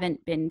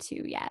haven't been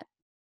to yet.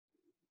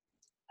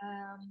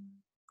 Um,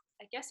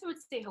 I guess I would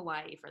say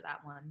Hawaii for that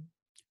one.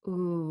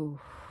 Ooh,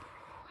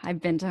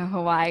 I've been to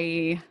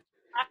Hawaii.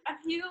 Have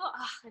you?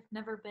 I've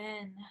never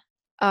been.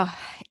 Oh,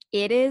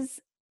 it is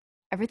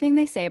everything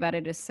they say about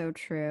it is so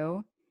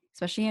true,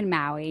 especially in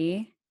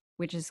Maui,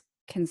 which is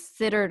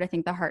considered, I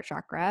think, the heart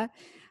chakra.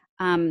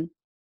 Um,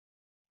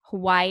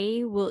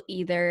 Hawaii will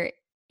either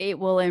it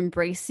will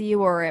embrace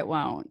you or it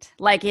won't.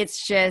 Like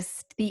it's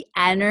just the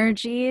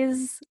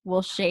energies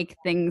will shake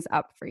things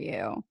up for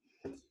you.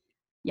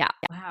 Yeah,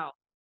 Wow.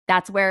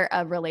 that's where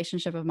a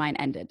relationship of mine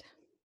ended.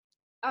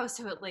 Oh,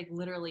 so it like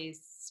literally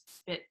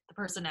spit the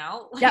person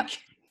out? Yep,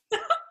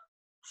 Like,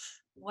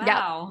 yep.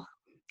 wow.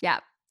 Yeah.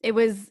 It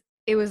was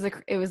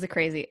a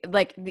crazy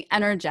like the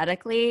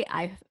energetically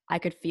I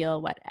could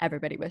feel what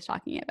everybody was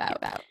talking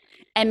about.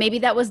 And maybe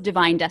that was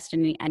divine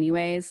destiny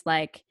anyways,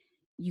 like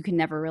you can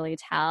never really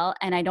tell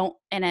and I don't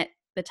and at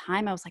the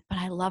time I was like, but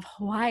I love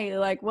Hawaii.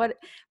 Like what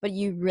but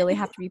you really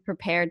have to be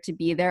prepared to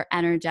be there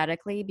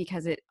energetically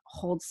because it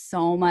holds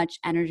so much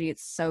energy.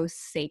 It's so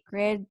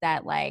sacred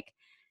that like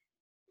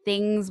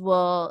things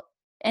will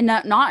and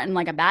not in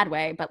like a bad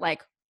way, but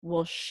like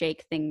will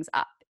shake things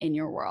up in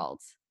your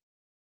world.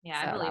 Yeah,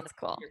 I So believe that's that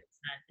cool.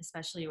 100%,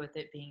 especially with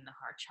it being the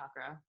heart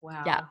chakra.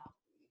 Yeah. Wow.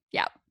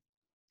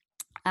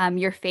 Yeah.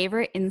 Your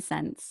favorite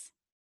incense?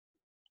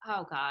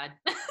 Oh God.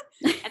 I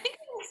think I like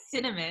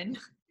cinnamon.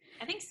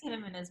 I think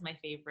cinnamon is my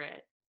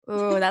favorite.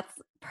 Oh, that's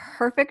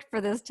perfect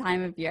for this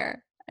time of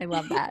year. I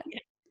love that.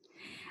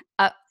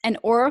 An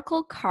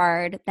oracle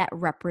card that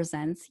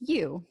represents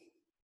you.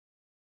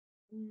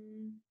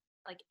 Mm,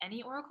 like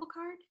any oracle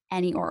card?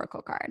 Any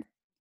oracle card.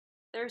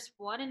 There's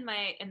one in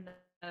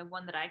the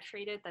one that I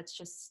created that's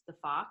just the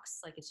fox,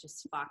 like it's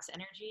just fox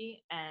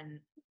energy, and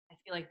I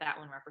feel like that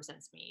one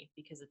represents me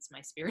because it's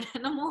my spirit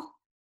animal.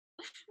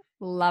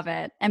 Love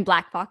it. And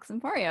Black Fox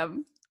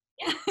Emporium.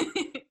 Yeah.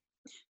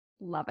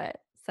 Love it.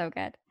 So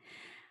good.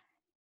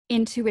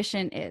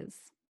 Intuition is.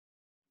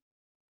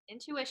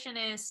 Intuition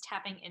is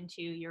tapping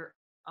into your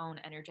own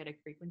energetic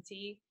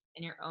frequency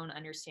and your own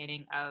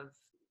understanding of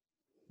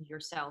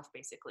yourself,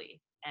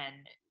 basically, and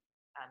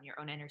your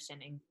own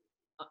understanding.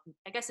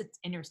 I guess it's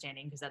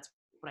understanding because that's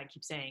what I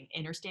keep saying.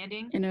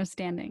 Understanding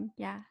Understanding.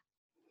 Yeah.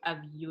 of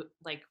you,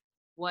 like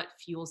what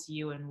fuels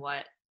you and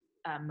what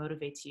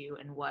motivates you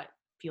and what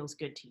feels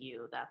good to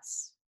you.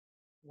 That's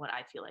what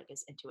I feel like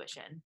is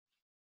intuition.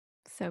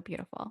 So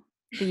beautiful.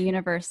 The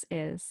universe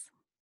is.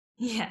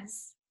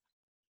 Yes.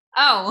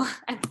 Oh,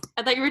 I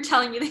thought you were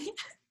telling me that.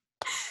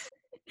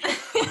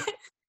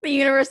 The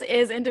universe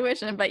is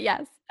intuition, but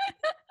yes.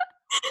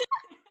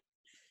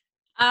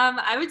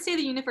 I would say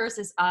the universe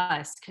is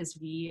us because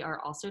we are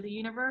also the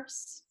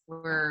universe.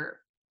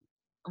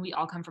 We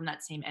all come from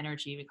that same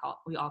energy.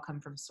 We all come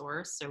from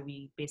source, so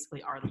we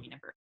basically are the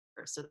universe.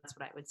 So that's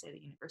what I would say the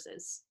universe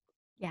is.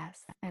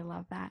 Yes, I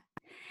love that.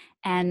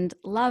 And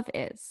love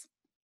is.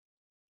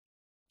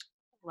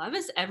 Love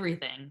is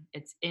everything.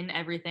 It's in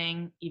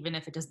everything, even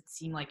if it doesn't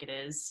seem like it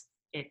is.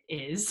 It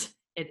is.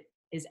 It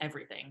is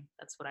everything.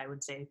 That's what I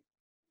would say.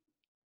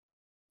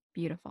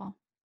 Beautiful.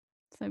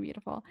 So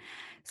beautiful.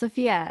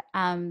 Sophia,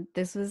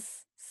 this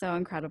was so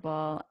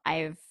incredible.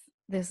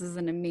 This is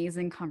an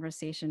amazing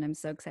conversation. I'm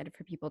so excited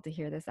for people to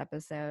hear this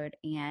episode.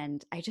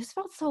 And I just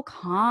felt so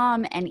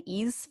calm and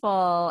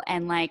easeful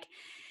and like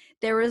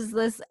there was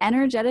this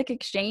energetic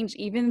exchange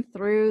even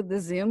through the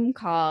Zoom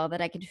call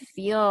that I could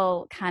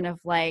feel kind of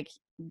like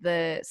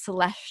the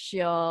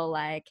celestial,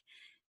 like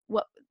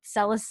what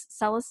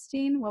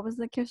Celestine? What was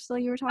the crystal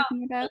you were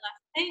talking about?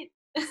 Celeste.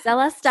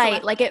 Celestite.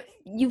 Celeste. Like it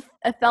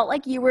felt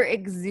like you were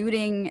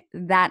exuding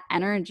that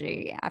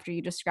energy after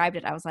you described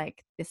it. I was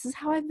like, this is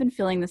how I've been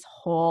feeling this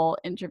whole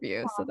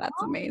interview. So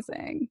that's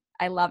amazing.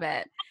 I love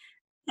it.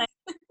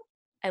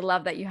 I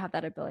love that you have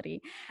that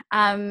ability.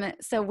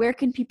 So where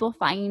can people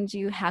find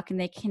you? How can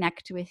they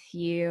connect with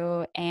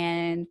you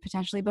and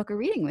potentially book a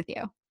reading with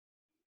you?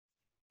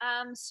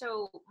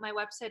 So my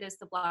website is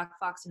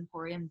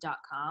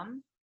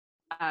theblackfoxemporium.com.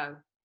 Uh,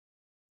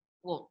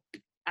 well,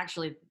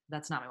 actually,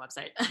 that's not my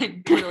website.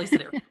 I literally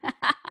said it.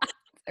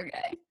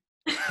 Okay.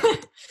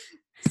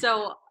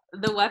 So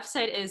the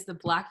website is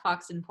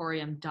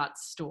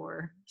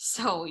theblackfoxemporium.store.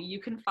 So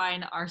you can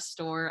find our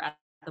store at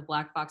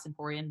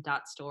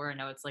theblackfoxemporium.store. I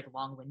know it's like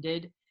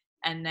long-winded.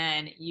 And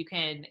then you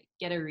can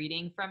get a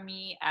reading from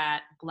me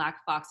at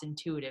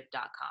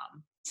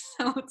blackfoxintuitive.com.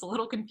 So it's a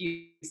little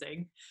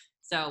confusing.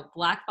 So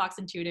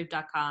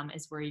blackfoxintuitive.com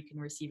is where you can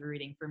receive a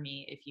reading from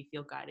me if you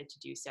feel guided to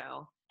do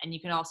so. And you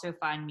can also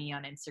find me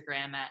on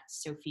Instagram at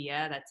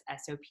Sophia, that's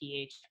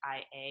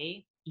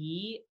SOPHIAE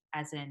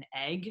as in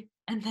egg,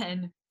 and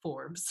then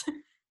Forbes.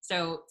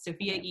 So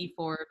Sophia E.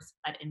 Forbes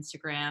at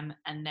Instagram.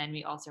 And then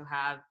we also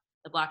have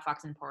the Black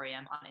Fox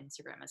Emporium on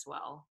Instagram as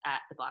well at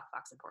the Black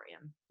Fox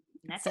Emporium.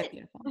 And that's So it.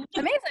 beautiful.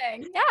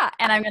 Amazing. Yeah.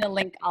 And I'm going to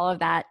link all of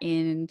that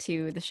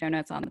into the show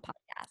notes on the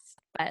podcast.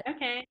 But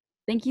Okay.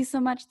 thank you so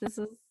much. This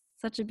was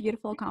such a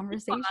beautiful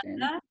conversation.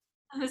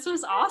 This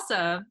was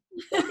awesome.